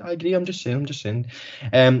agree. I'm just saying.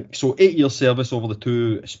 So 8 years service over the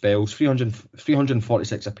 2 spells,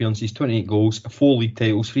 346 appearances, 28 goals, 4 league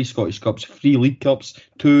titles, 3 Scottish Cups, 3 League Cups,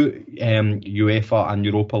 2 UEFA and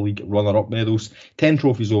Europa League runner-up medals, 10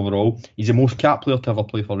 trophies overall. He's the most capped player to ever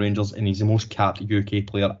play for Rangers, and he's the most capped UK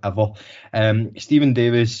player ever. Stephen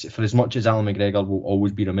Davis, for as much as Alan McGregor will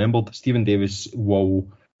always be remembered, Stephen Davis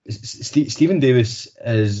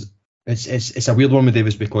is. It's a weird one with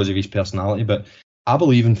Davis because of his personality, but I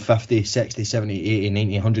believe in 50, 60, 70, 80,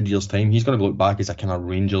 90, 100 years' time, he's going to look back as a kind of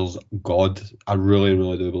Rangers god. I really,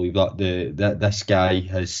 really do believe that. This guy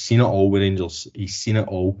has seen it all with Rangers. He's seen it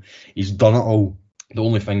all. He's done it all. The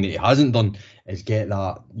only thing that he hasn't done is get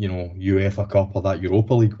that, UEFA Cup or that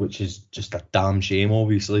Europa League, which is just a damn shame,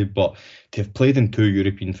 obviously. But to have played in 2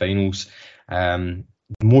 European finals,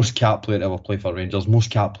 most capped player to ever play for Rangers, most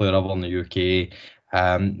capped player ever in the UK,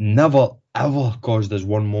 never ever caused us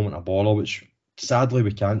one moment of bother, which sadly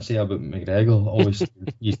we can't say about McGregor. Obviously,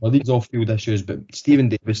 he's had these off-field issues, but Stephen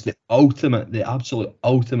Davis, the absolute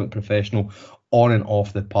ultimate professional on and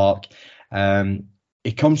off the park.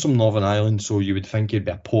 He comes from Northern Ireland, so you would think he'd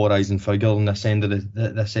be a polarising figure in this end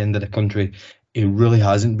of the country. He really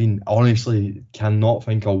hasn't been. Honestly, cannot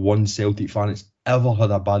think of one Celtic fan that's ever had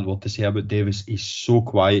a bad word to say about Davis. He's so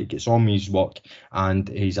quiet, gets on with his work, and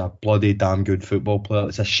he's a bloody damn good football player.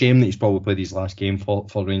 It's a shame that he's probably played his last game for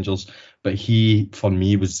Rangers, but he, for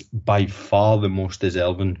me, was by far the most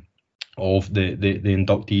deserving of the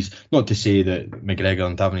inductees. Not to say that McGregor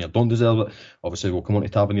and Tavernier don't deserve it. Obviously, we'll come on to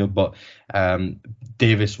Tavernier, but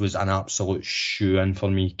Davis was an absolute shoe-in for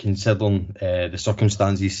me, considering the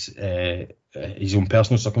circumstances, his own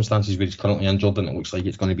personal circumstances where he's currently injured, and it looks like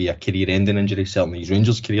it's going to be a career-ending injury, certainly his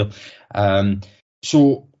Rangers career.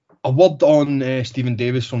 So a word on Stephen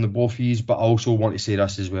Davis from the both of yous, but I also want to say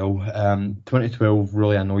this as well. 2012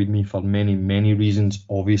 really annoyed me for many, many reasons,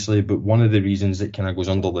 obviously, but one of the reasons that kind of goes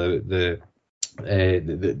under that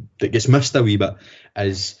gets missed a wee bit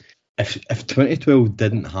is if 2012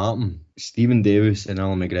 didn't happen, Stephen Davis and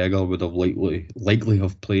Alan McGregor would have likely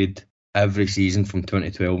have played every season from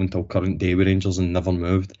 2012 until current day with Rangers and never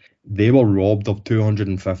moved. They were robbed of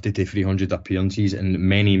 250 to 300 appearances and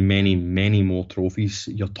many, many, many more trophies.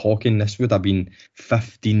 You're talking, this would have been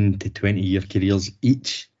 15 to 20 year careers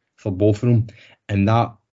each for both of them. And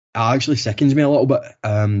that actually sickens me a little bit.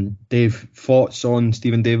 Dave, thoughts on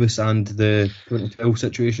Stephen Davis and the 2012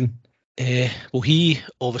 situation? Well, he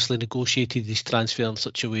obviously negotiated his transfer in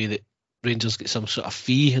such a way that Rangers get some sort of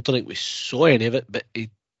fee. I don't think we saw any of it, but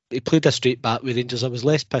he played a straight back with Rangers. I was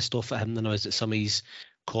less pissed off at him than I was at some of his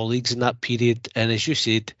colleagues in that period. And as you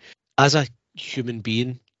said, as a human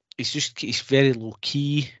being, he's very low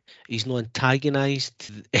key. He's not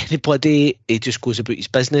antagonised anybody. He just goes about his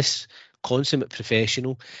business, consummate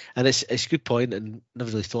professional. And it's a good point, and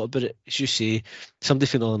never really thought about it. As you say, somebody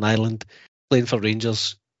from Northern Ireland playing for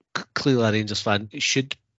Rangers, clearly a Rangers fan,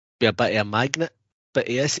 should be a bit of a magnet. But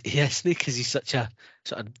he isn't, because he's such a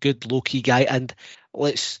sort of good low key guy. And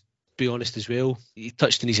let's be honest as well, he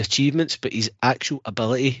touched on his achievements, but his actual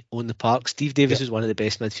ability on the park. Steve Davis is one of the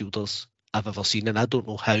best midfielders I've ever seen, and I don't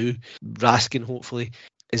know how. Raskin, hopefully,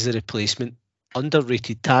 is the replacement.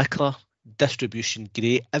 Underrated tackler, distribution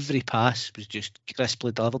great, every pass was just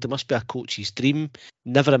crisply delivered. It must be a coach's dream.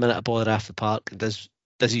 Never a minute a bother off the park, and does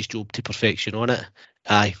his job to perfection on it.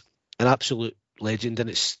 Aye, an absolute legend, and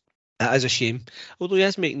it is a shame. Although he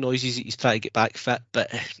is making noises that he's trying to get back fit,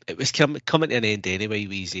 but it was coming to an end anyway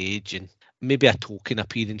with his age, and maybe a token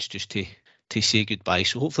appearance just to say goodbye.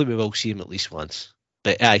 So hopefully we will see him at least once.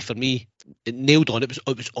 But aye, for me, it nailed on. It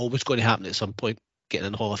was always going to happen at some point, getting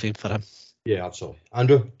in the Hall of Fame for him. Yeah, absolutely.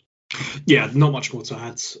 Andrew? Yeah, not much more to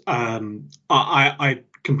add. I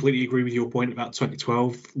completely agree with your point about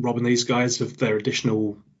 2012, robbing these guys of their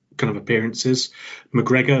additional kind of appearances.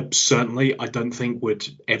 McGregor, certainly, I don't think would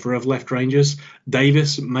ever have left Rangers.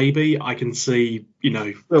 Davis, maybe. I can see,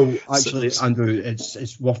 Well, actually, Andrew,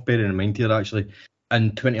 it's worth bearing in mind here, actually.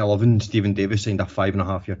 In 2011, Stephen Davis signed a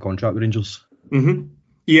 5.5-year contract with Rangers. Mm-hmm.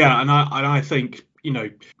 Yeah, and I think,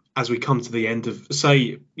 as we come to the end of,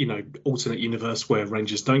 say, alternate universe where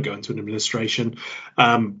Rangers don't go into an administration,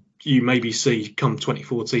 you maybe see come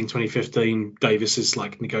 2014, 2015, Davis is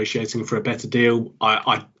like negotiating for a better deal.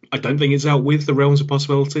 I don't think it's out with the realms of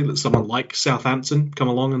possibility that someone like Southampton come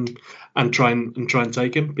along and try and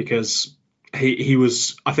take him, because he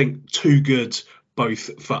was, I think, too good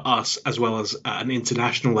both for us as well as at an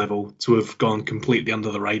international level to have gone completely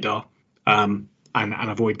under the radar and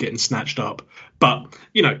avoid getting snatched up. But,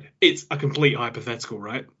 it's a complete hypothetical,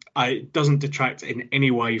 right? It doesn't detract in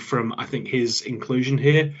any way from, I think, his inclusion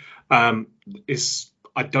here. I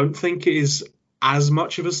don't think it is as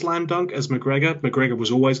much of a slam dunk as McGregor. McGregor was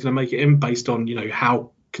always going to make it in based on,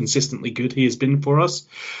 how consistently good he has been for us.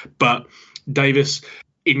 But Davis,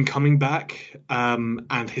 in coming back,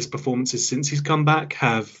 and his performances since he's come back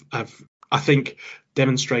have I think,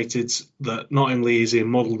 demonstrated that not only is he a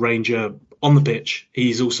model Ranger on the pitch,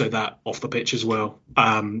 he's also that off the pitch as well.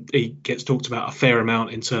 He gets talked about a fair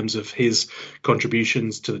amount in terms of his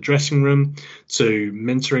contributions to the dressing room, to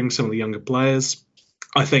mentoring some of the younger players.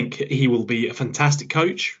 I think he will be a fantastic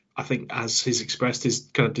coach. I think, as he's expressed, his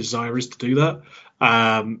kind of desire is to do that.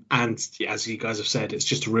 And as you guys have said, it's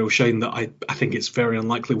just a real shame that I think it's very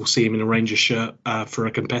unlikely we'll see him in a Rangers shirt for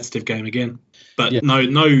a competitive game again. But yeah.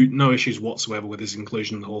 No issues whatsoever with his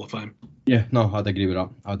inclusion in the Hall of Fame. Yeah, no, I'd agree with that.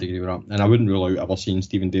 And I wouldn't rule out ever seeing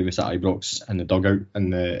Stephen Davis at Ibrox in the dugout in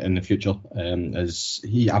the future.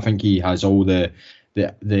 I think he has all the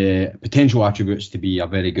potential attributes to be a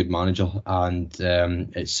very good manager, and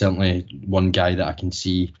it's certainly one guy that I can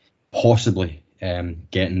see possibly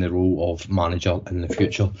getting the role of manager in the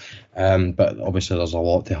future. But obviously there's a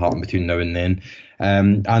lot to happen between now and then.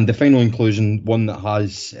 And the final inclusion, one that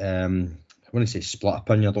has, I want to say split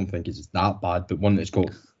opinion, I don't think it's that bad, but one that's got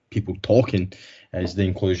people talking, is the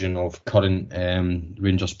inclusion of current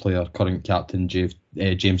Rangers player, current captain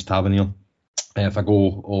James Tavernier. If I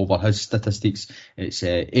go over his statistics, it's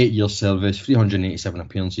 8 years service, 387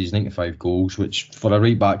 appearances, 95 goals, which for a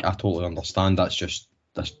right back I totally understand. That's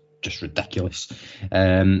just ridiculous.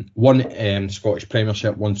 One Scottish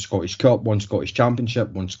Premiership, one Scottish Cup, one Scottish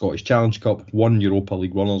Championship, one Scottish Challenge Cup, one Europa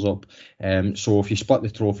League runners-up. So if you split the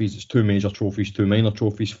trophies, it's 2 major trophies, 2 minor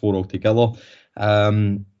trophies, 4 altogether.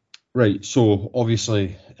 Right, so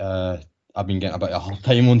obviously I've been getting a bit of a hard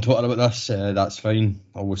time on Twitter about this. That's fine.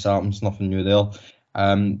 Always happens. Nothing new there.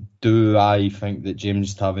 Do I think that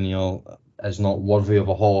James Tavernier is not worthy of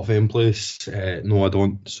a Hall of Fame place? No, I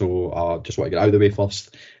don't. So I just want to get out of the way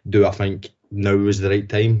first. Do I think now is the right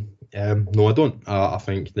time? No, I don't. I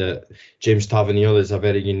think that James Tavernier is a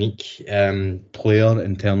very unique player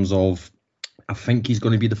in terms of, I think he's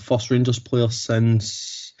going to be the first Rangers player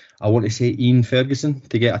since, I want to say, Ian Ferguson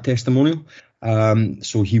to get a testimonial.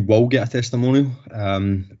 So he will get a testimonial.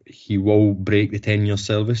 He will break the 10 years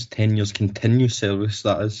service, 10 years continuous service,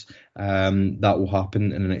 that is. That will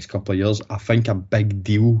happen in the next couple of years. I think a big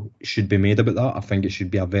deal should be made about that. I think it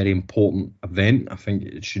should be a very important event. I think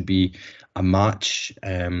it should be a match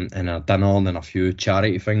and a dinner and a few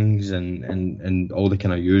charity things and all the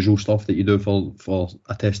kind of usual stuff that you do for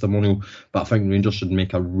a testimonial. But I think Rangers should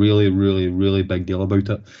make a really, really, really big deal about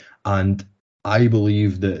it. And I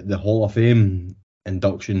believe that the Hall of Fame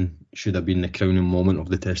induction should have been the crowning moment of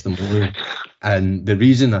the testimonial. And the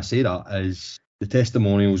reason I say that is the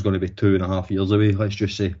testimonial is going to be 2.5 years away, let's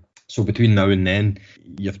just say. So between now and then,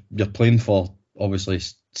 you're playing for, obviously,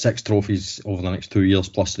 6 trophies over the next 2 years,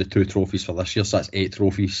 plus the 2 trophies for this year, so that's 8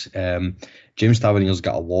 trophies. James Tavernier's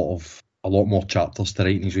got a lot more chapters to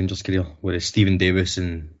write in his Rangers career, whereas Stephen Davis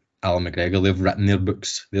and Alan McGregor, they've written their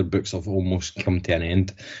books. Their books have almost come to an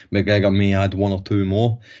end. McGregor may add 1 or 2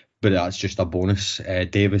 more, but that's just a bonus.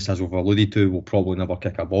 Davis, as we've alluded to, will probably never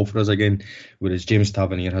kick a ball for us again, whereas James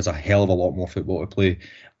Tavernier has a hell of a lot more football to play.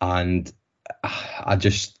 And I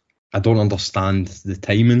don't understand the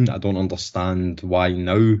timing. I don't understand why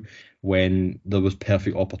now, when there was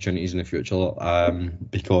perfect opportunities in the future,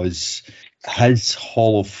 because his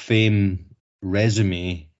Hall of Fame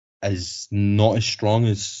resume is not as strong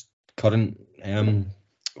as current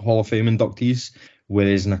Hall of Fame inductees,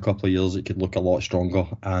 whereas in a couple of years it could look a lot stronger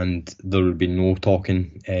and there would be no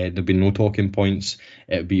talking points.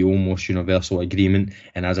 It would be almost universal agreement,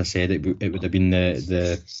 and as I said, it would have been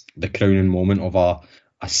the crowning moment of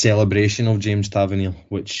a celebration of James Tavernier,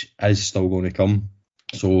 which is still going to come.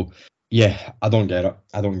 So yeah, I don't get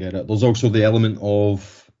it. There's also the element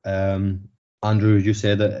of Andrew, you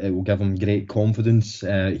said that it will give him great confidence.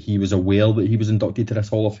 He was aware that he was inducted to this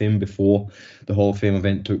Hall of Fame before the Hall of Fame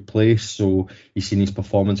event took place. So he's seen his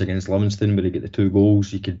performance against Livingston where he got the 2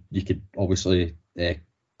 goals. You could obviously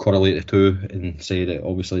correlate the two and say that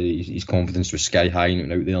obviously his confidence was sky high and he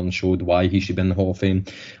went out there and showed why he should be in the Hall of Fame.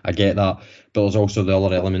 I get that. But there's also the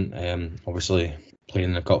other element, obviously playing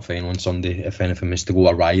in the cup final on Sunday. If anything was to go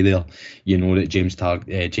awry there, you know that James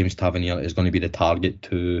Tavernier is going to be the target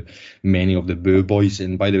to many of the boo boys.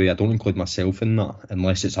 And by the way, I don't include myself in that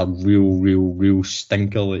unless it's a real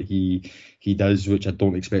stinker that he does, which I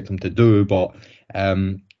don't expect him to do. But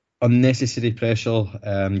unnecessary pressure,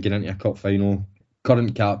 getting into a cup final.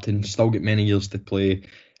 Current captain, still got many years to play.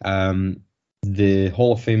 The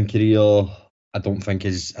Hall of Fame career, I don't think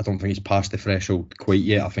he's passed the threshold quite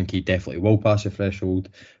yet. I think he definitely will pass the threshold,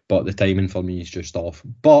 but the timing for me is just off.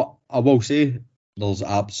 But I will say there's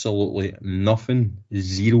absolutely nothing,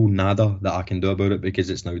 zero, nada that I can do about it because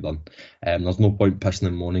it's now done. There's no point pissing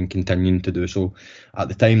and moaning, continuing to do so. At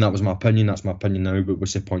the time, that was my opinion. That's my opinion now. But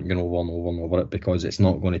what's the point going over and over and over it, because it's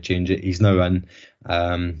not going to change it. He's now in,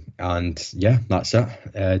 and yeah, that's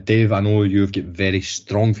it. Dave, I know you've got very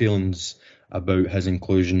strong feelings about his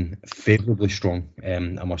inclusion, favourably strong,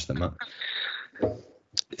 I must admit.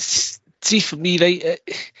 See, for me, right,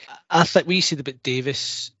 I think we said about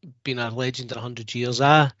Davis being a legend at 100 years.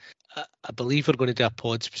 I believe we're going to do a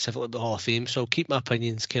pod specifically about the Hall of Fame, so I'll keep my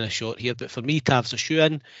opinions kind of short here. But for me, Tav's a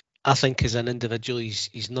shoe-in. I think as an individual,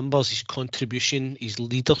 his numbers, his contribution, his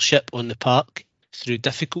leadership on the park through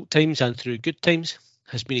difficult times and through good times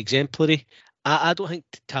has been exemplary. I don't think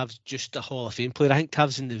Tav's just a Hall of Fame player. I think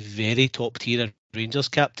Tav's in the very top tier of Rangers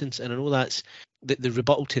captains, and I know that's the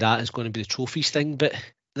rebuttal to that is going to be the trophies thing, but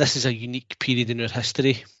this is a unique period in our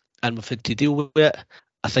history and we've had to deal with it.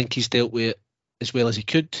 I think he's dealt with it as well as he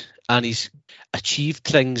could, and he's achieved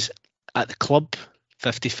things at the club,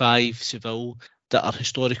 55, Seville, that are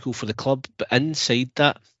historical for the club, but inside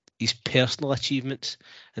that, his personal achievements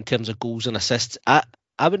in terms of goals and assists, I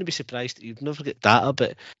wouldn't be surprised, you'd never get data,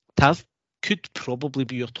 but Tav could probably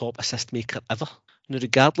be your top assist maker ever. Now,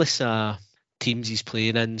 regardless of teams he's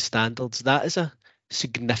playing in, standards, that is a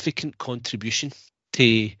significant contribution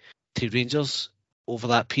to Rangers over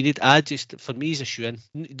that period. For me, he's a shoe-in.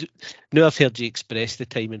 Now I've heard you express the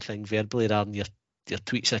timing thing verbally rather than your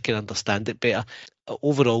tweets, I can understand it better.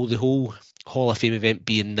 Overall, the whole Hall of Fame event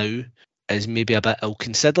being now is maybe a bit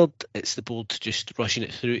ill-considered. It's the board just rushing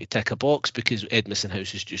it through to tick a box because Edmiston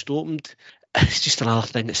House has just opened. It's just another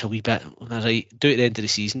thing that's a wee bit, all right, do it at the end of the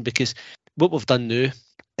season, because what we've done now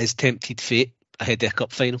is tempted fate ahead of a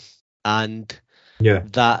cup final, and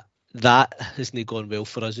that hasn't gone well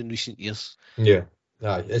for us in recent years. Yeah,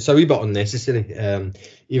 it's a wee bit unnecessary.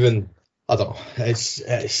 Even I don't know. It's.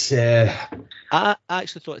 I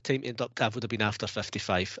actually thought the time to induct Tav would have been after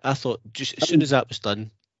 55. I thought just as soon as that was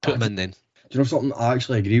done, put him in then. Do you know something? I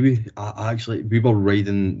actually agree with you. We were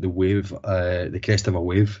riding the wave, the crest of a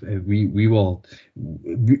wave. We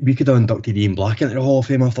could have inducted Ian Black into the Hall of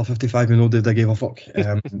Fame after 55 and nobody they gave a fuck.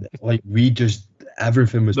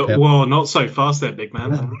 Everything was perfect. Well, not so fast there, big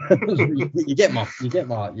man. you get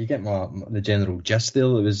the general gist there.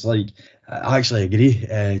 It was like, I actually agree.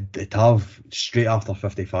 To have straight after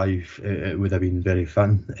 55, it would have been very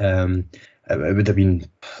fun. It would have been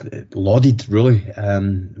lauded, really,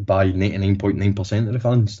 by 99.9% of the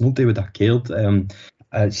fans. Nobody would have cared.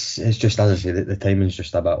 It's just, as I say, the timing's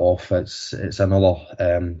just a bit off. It's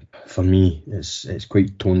another, for me, it's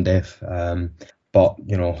quite tone deaf. But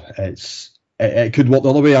it could work the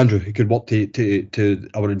other way, Andrew. It could work to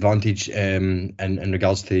our advantage in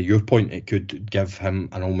regards to your point. It could give him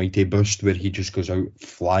an almighty boost where he just goes out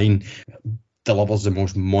flying, delivers the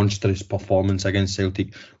most monstrous performance against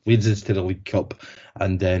Celtic, leads us to the League Cup,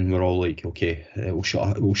 and then we're all like, okay, we'll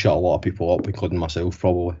shut a lot of people up, including myself,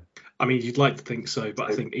 probably. I mean, you'd like to think so,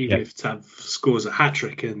 but I think even if Tav scores a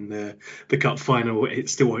hat-trick in the cup final, it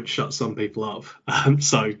still won't shut some people up.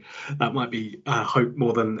 So that might be hope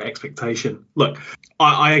more than expectation. Look,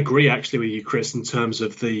 I agree actually with you, Chris, in terms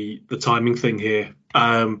of the timing thing here.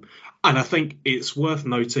 And I think it's worth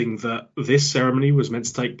noting that this ceremony was meant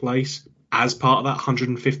to take place as part of that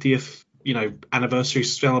 150th, anniversary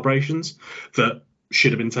celebrations that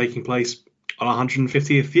should have been taking place on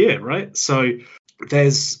 150th year, right? So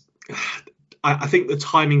I think the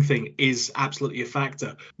timing thing is absolutely a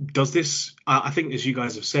factor. Does this, I think, as you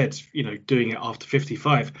guys have said, doing it after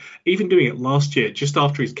 55, even doing it last year, just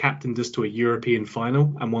after he's captained us to a European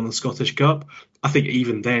final and won the Scottish Cup, I think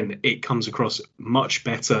even then it comes across much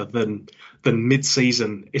better than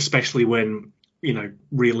mid-season, especially when,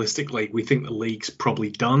 realistically, we think the league's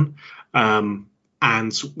probably done. And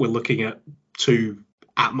we're looking at 2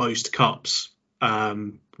 at most cups,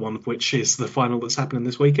 one of which is the final that's happening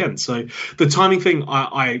this weekend. So the timing thing,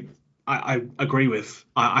 I agree with.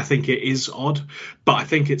 I think it is odd, but I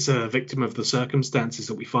think it's a victim of the circumstances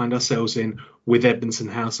that we find ourselves in with Edmiston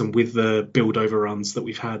House and with the build overruns that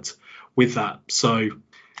we've had with that. So,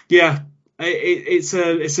 yeah, it's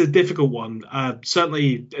a difficult one.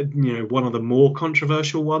 Certainly, one of the more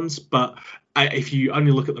controversial ones. But if you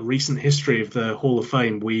only look at the recent history of the Hall of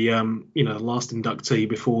Fame, we, the last inductee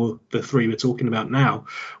before the 3 we're talking about now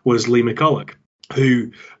was Lee McCulloch,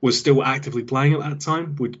 who was still actively playing at that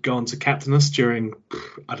time, would go on to captain us during,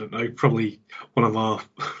 I don't know, probably one of our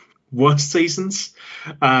worst seasons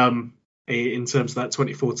in terms of that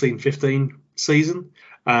 2014-15 season,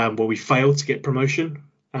 where we failed to get promotion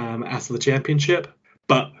out of the Championship.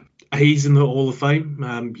 But he's in the Hall of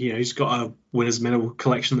Fame. He's got a winner's medal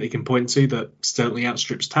collection that he can point to that certainly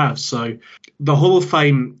outstrips Tav. So the Hall of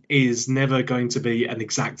Fame is never going to be an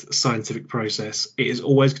exact scientific process. It is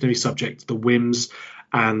always going to be subject to the whims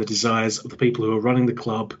and the desires of the people who are running the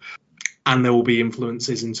club. And there will be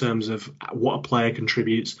influences in terms of what a player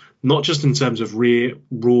contributes, not just in terms of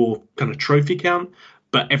raw kind of trophy count,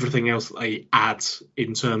 but everything else that they add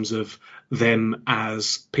in terms of them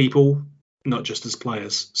as people, not just as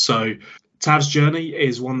players. So Tav's journey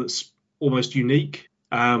is one that's almost unique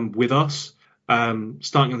with us.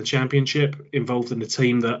 Starting in the Championship, involved in a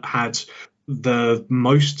team that had the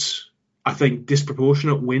most, I think,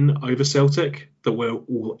 disproportionate win over Celtic that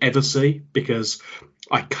we'll ever see, because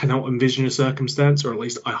I cannot envision a circumstance, or at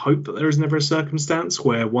least I hope that there is never a circumstance,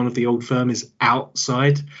 where one of the old firm is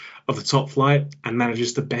outside of the top flight and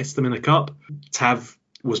manages to best them in a cup. Tav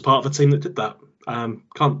was part of a team that did that.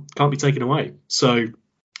 Can't be taken away. So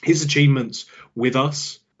his achievements with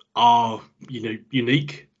us are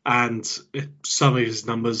unique, and some of his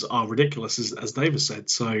numbers are ridiculous, as David said.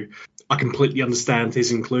 So I completely understand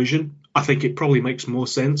his inclusion. I think it probably makes more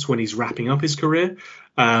sense when he's wrapping up his career.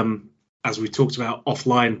 As we talked about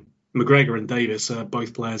offline, McGregor and Davis are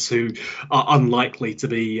both players who are unlikely to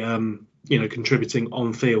be contributing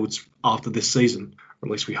on fields after this season, Or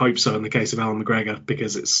at least we hope so in the case of Alan McGregor,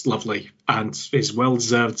 because it's lovely and is well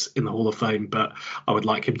deserved in the Hall of Fame. But I would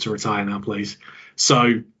like him to retire now, please.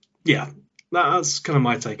 So yeah, that's kind of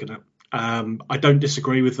my take on it. I don't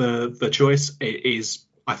disagree with the choice. It is,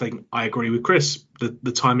 I think I agree with Chris.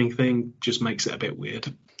 The timing thing just makes it a bit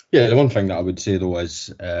weird. Yeah, the one thing that I would say though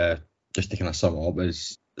is, just to kind of sum it up,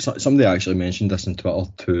 is somebody actually mentioned this on Twitter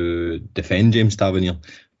to defend James Tavernier,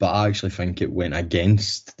 but I actually think it went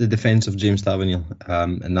against the defence of James Tavernier,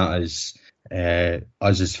 and that is,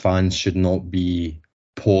 us as fans should not be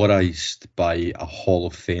polarised by a Hall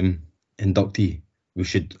of Fame inductee. We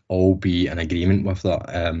should all be in agreement with that,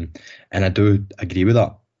 and I do agree with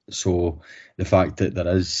that. So the fact that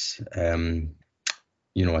there is, a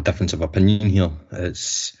difference of opinion here,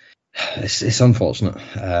 it's unfortunate.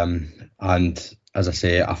 And as I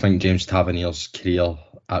say, I think James Tavernier's career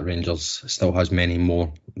at Rangers still has many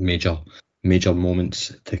more major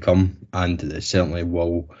moments to come, and it certainly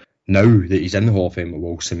will, now that he's in the Hall of Fame, it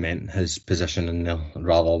will cement his position in there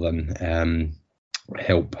rather than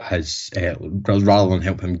help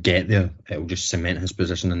him get there. It will just cement his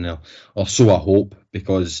position in there, or so I hope,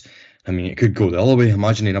 because I mean, it could go the other way.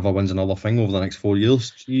 Imagine he never wins another thing over the next 4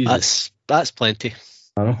 years. Jesus. That's plenty.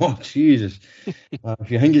 I know, Jesus.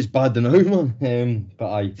 If you think it's bad then out, man.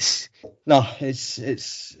 It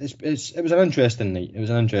was an interesting night. It was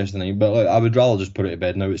an interesting night, but like, I would rather just put it to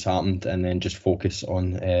bed now it's happened and then just focus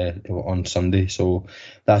on Sunday. So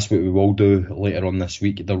that's what we will do later on this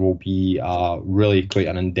week. There will be really quite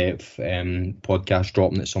an in-depth podcast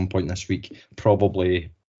dropping at some point this week,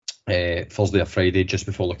 probably Thursday or Friday, just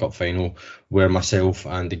before the Cup final, where myself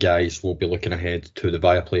and the guys will be looking ahead to the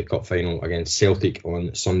Viaplay Cup final against Celtic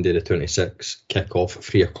on Sunday the 26th, kick-off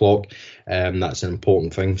 3 o'clock. That's an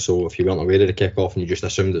important thing, so if you weren't aware of the kick-off and you just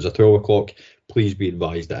assumed it was a 12 o'clock, please be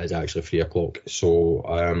advised that it is actually 3 o'clock. So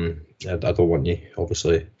I don't want you,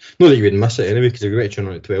 obviously, not that you would miss it anyway, because if you were to tune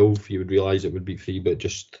on at 12 you would realise it would be free, but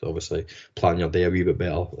just obviously plan your day a wee bit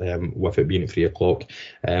better with it being at 3 o'clock.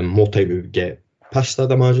 More time we would get pissed,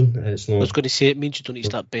 I'd imagine. It's not. I was going to say, it means you don't need to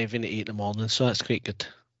start beving at 8 in the morning, so that's quite good.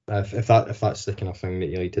 If that's the kind of thing that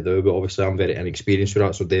you like to do, but obviously I'm very inexperienced with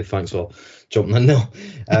that, so Dave, thanks for jumping in there.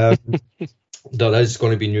 There is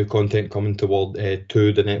going to be new content coming to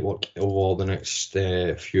the network over the next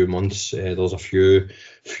few months. There's a few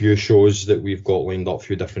shows that we've got lined up, a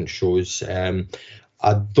few different shows.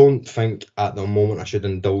 I don't think at the moment I should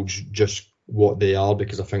indulge just what they are,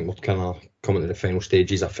 because I think we're kind of coming to the final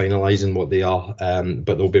stages of finalising what they are, but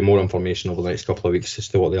there'll be more information over the next couple of weeks as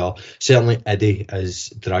to what they are. Certainly Eddie is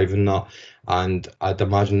driving that, and I'd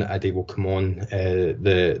imagine that Eddie will come on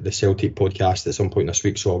the Celtic podcast at some point this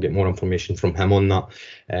week, so I'll get more information from him on that,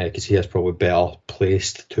 because he is probably better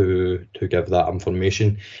placed to give that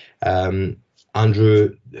information.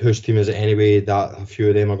 Andrew, whose team is it anyway that a few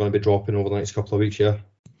of them are going to be dropping over the next couple of weeks?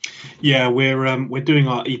 Yeah, we're doing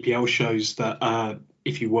our EPL shows that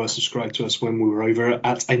if you were subscribed to us when we were over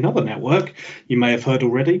at another network, you may have heard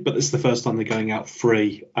already, but this is the first time they're going out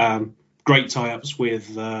free. Great tie-ups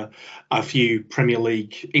with a few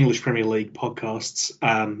English Premier League podcasts,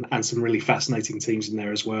 and some really fascinating teams in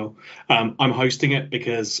there as well. I'm hosting it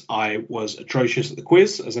because I was atrocious at the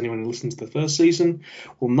quiz, as anyone who listened to the first season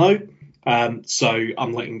will know. So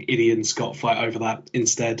I'm letting Iddy and Scott fight over that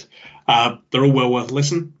instead. They're all well worth a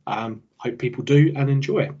listen. Hope people do and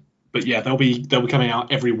enjoy it. But yeah, they'll be coming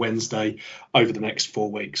out every Wednesday over the next 4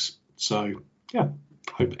 weeks. So yeah,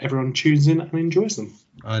 hope everyone tunes in and enjoys them.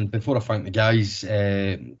 And before I thank the guys,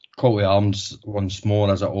 call to arms once more,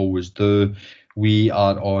 as I always do. We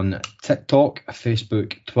are on TikTok,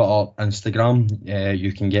 Facebook, Twitter, Instagram.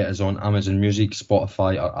 You can get us on Amazon Music,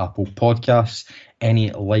 Spotify, or Apple Podcasts.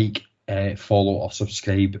 Any follow or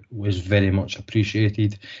subscribe was very much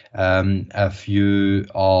appreciated. If you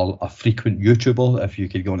are a frequent YouTuber, if you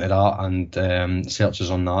could go into that and search us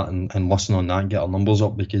on that and listen on that and get our numbers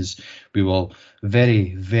up, because we were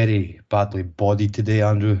very, very badly bodied today,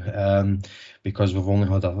 Andrew, because we've only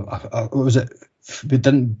had we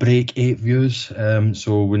didn't break 8 views,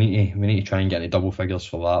 so we need to try and get into double figures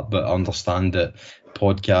for that. But I understand that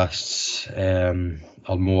podcasts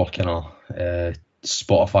are more kind of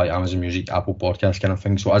Spotify, Amazon Music, Apple Podcasts kind of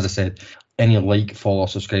thing. So as I said, any follow,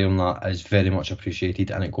 subscribe on that is very much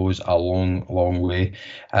appreciated, and it goes a long, long way.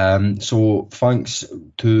 So thanks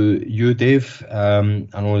to you, Dave. I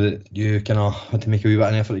know that you kind of had to make a wee bit of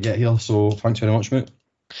an effort to get here, so thanks very much, mate.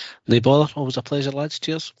 No bother, always a pleasure, lads.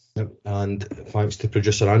 Cheers. Yep. And thanks to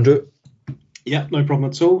producer Andrew. Yeah, no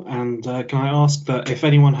problem at all. And can I ask that if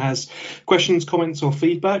anyone has questions, comments or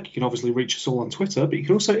feedback, you can obviously reach us all on Twitter, but you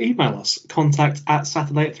can also email us,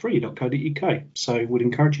 contact@saturday3.co.uk. So we'd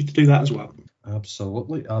encourage you to do that as well.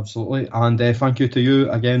 Absolutely. And thank you to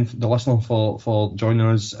you again, the listener, for joining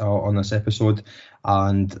us on this episode.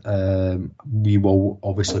 And we will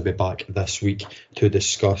obviously be back this week to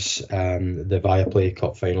discuss the Viaplay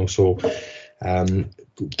Cup final. So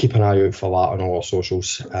keep an eye out for that on all our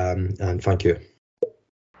socials. And thank you.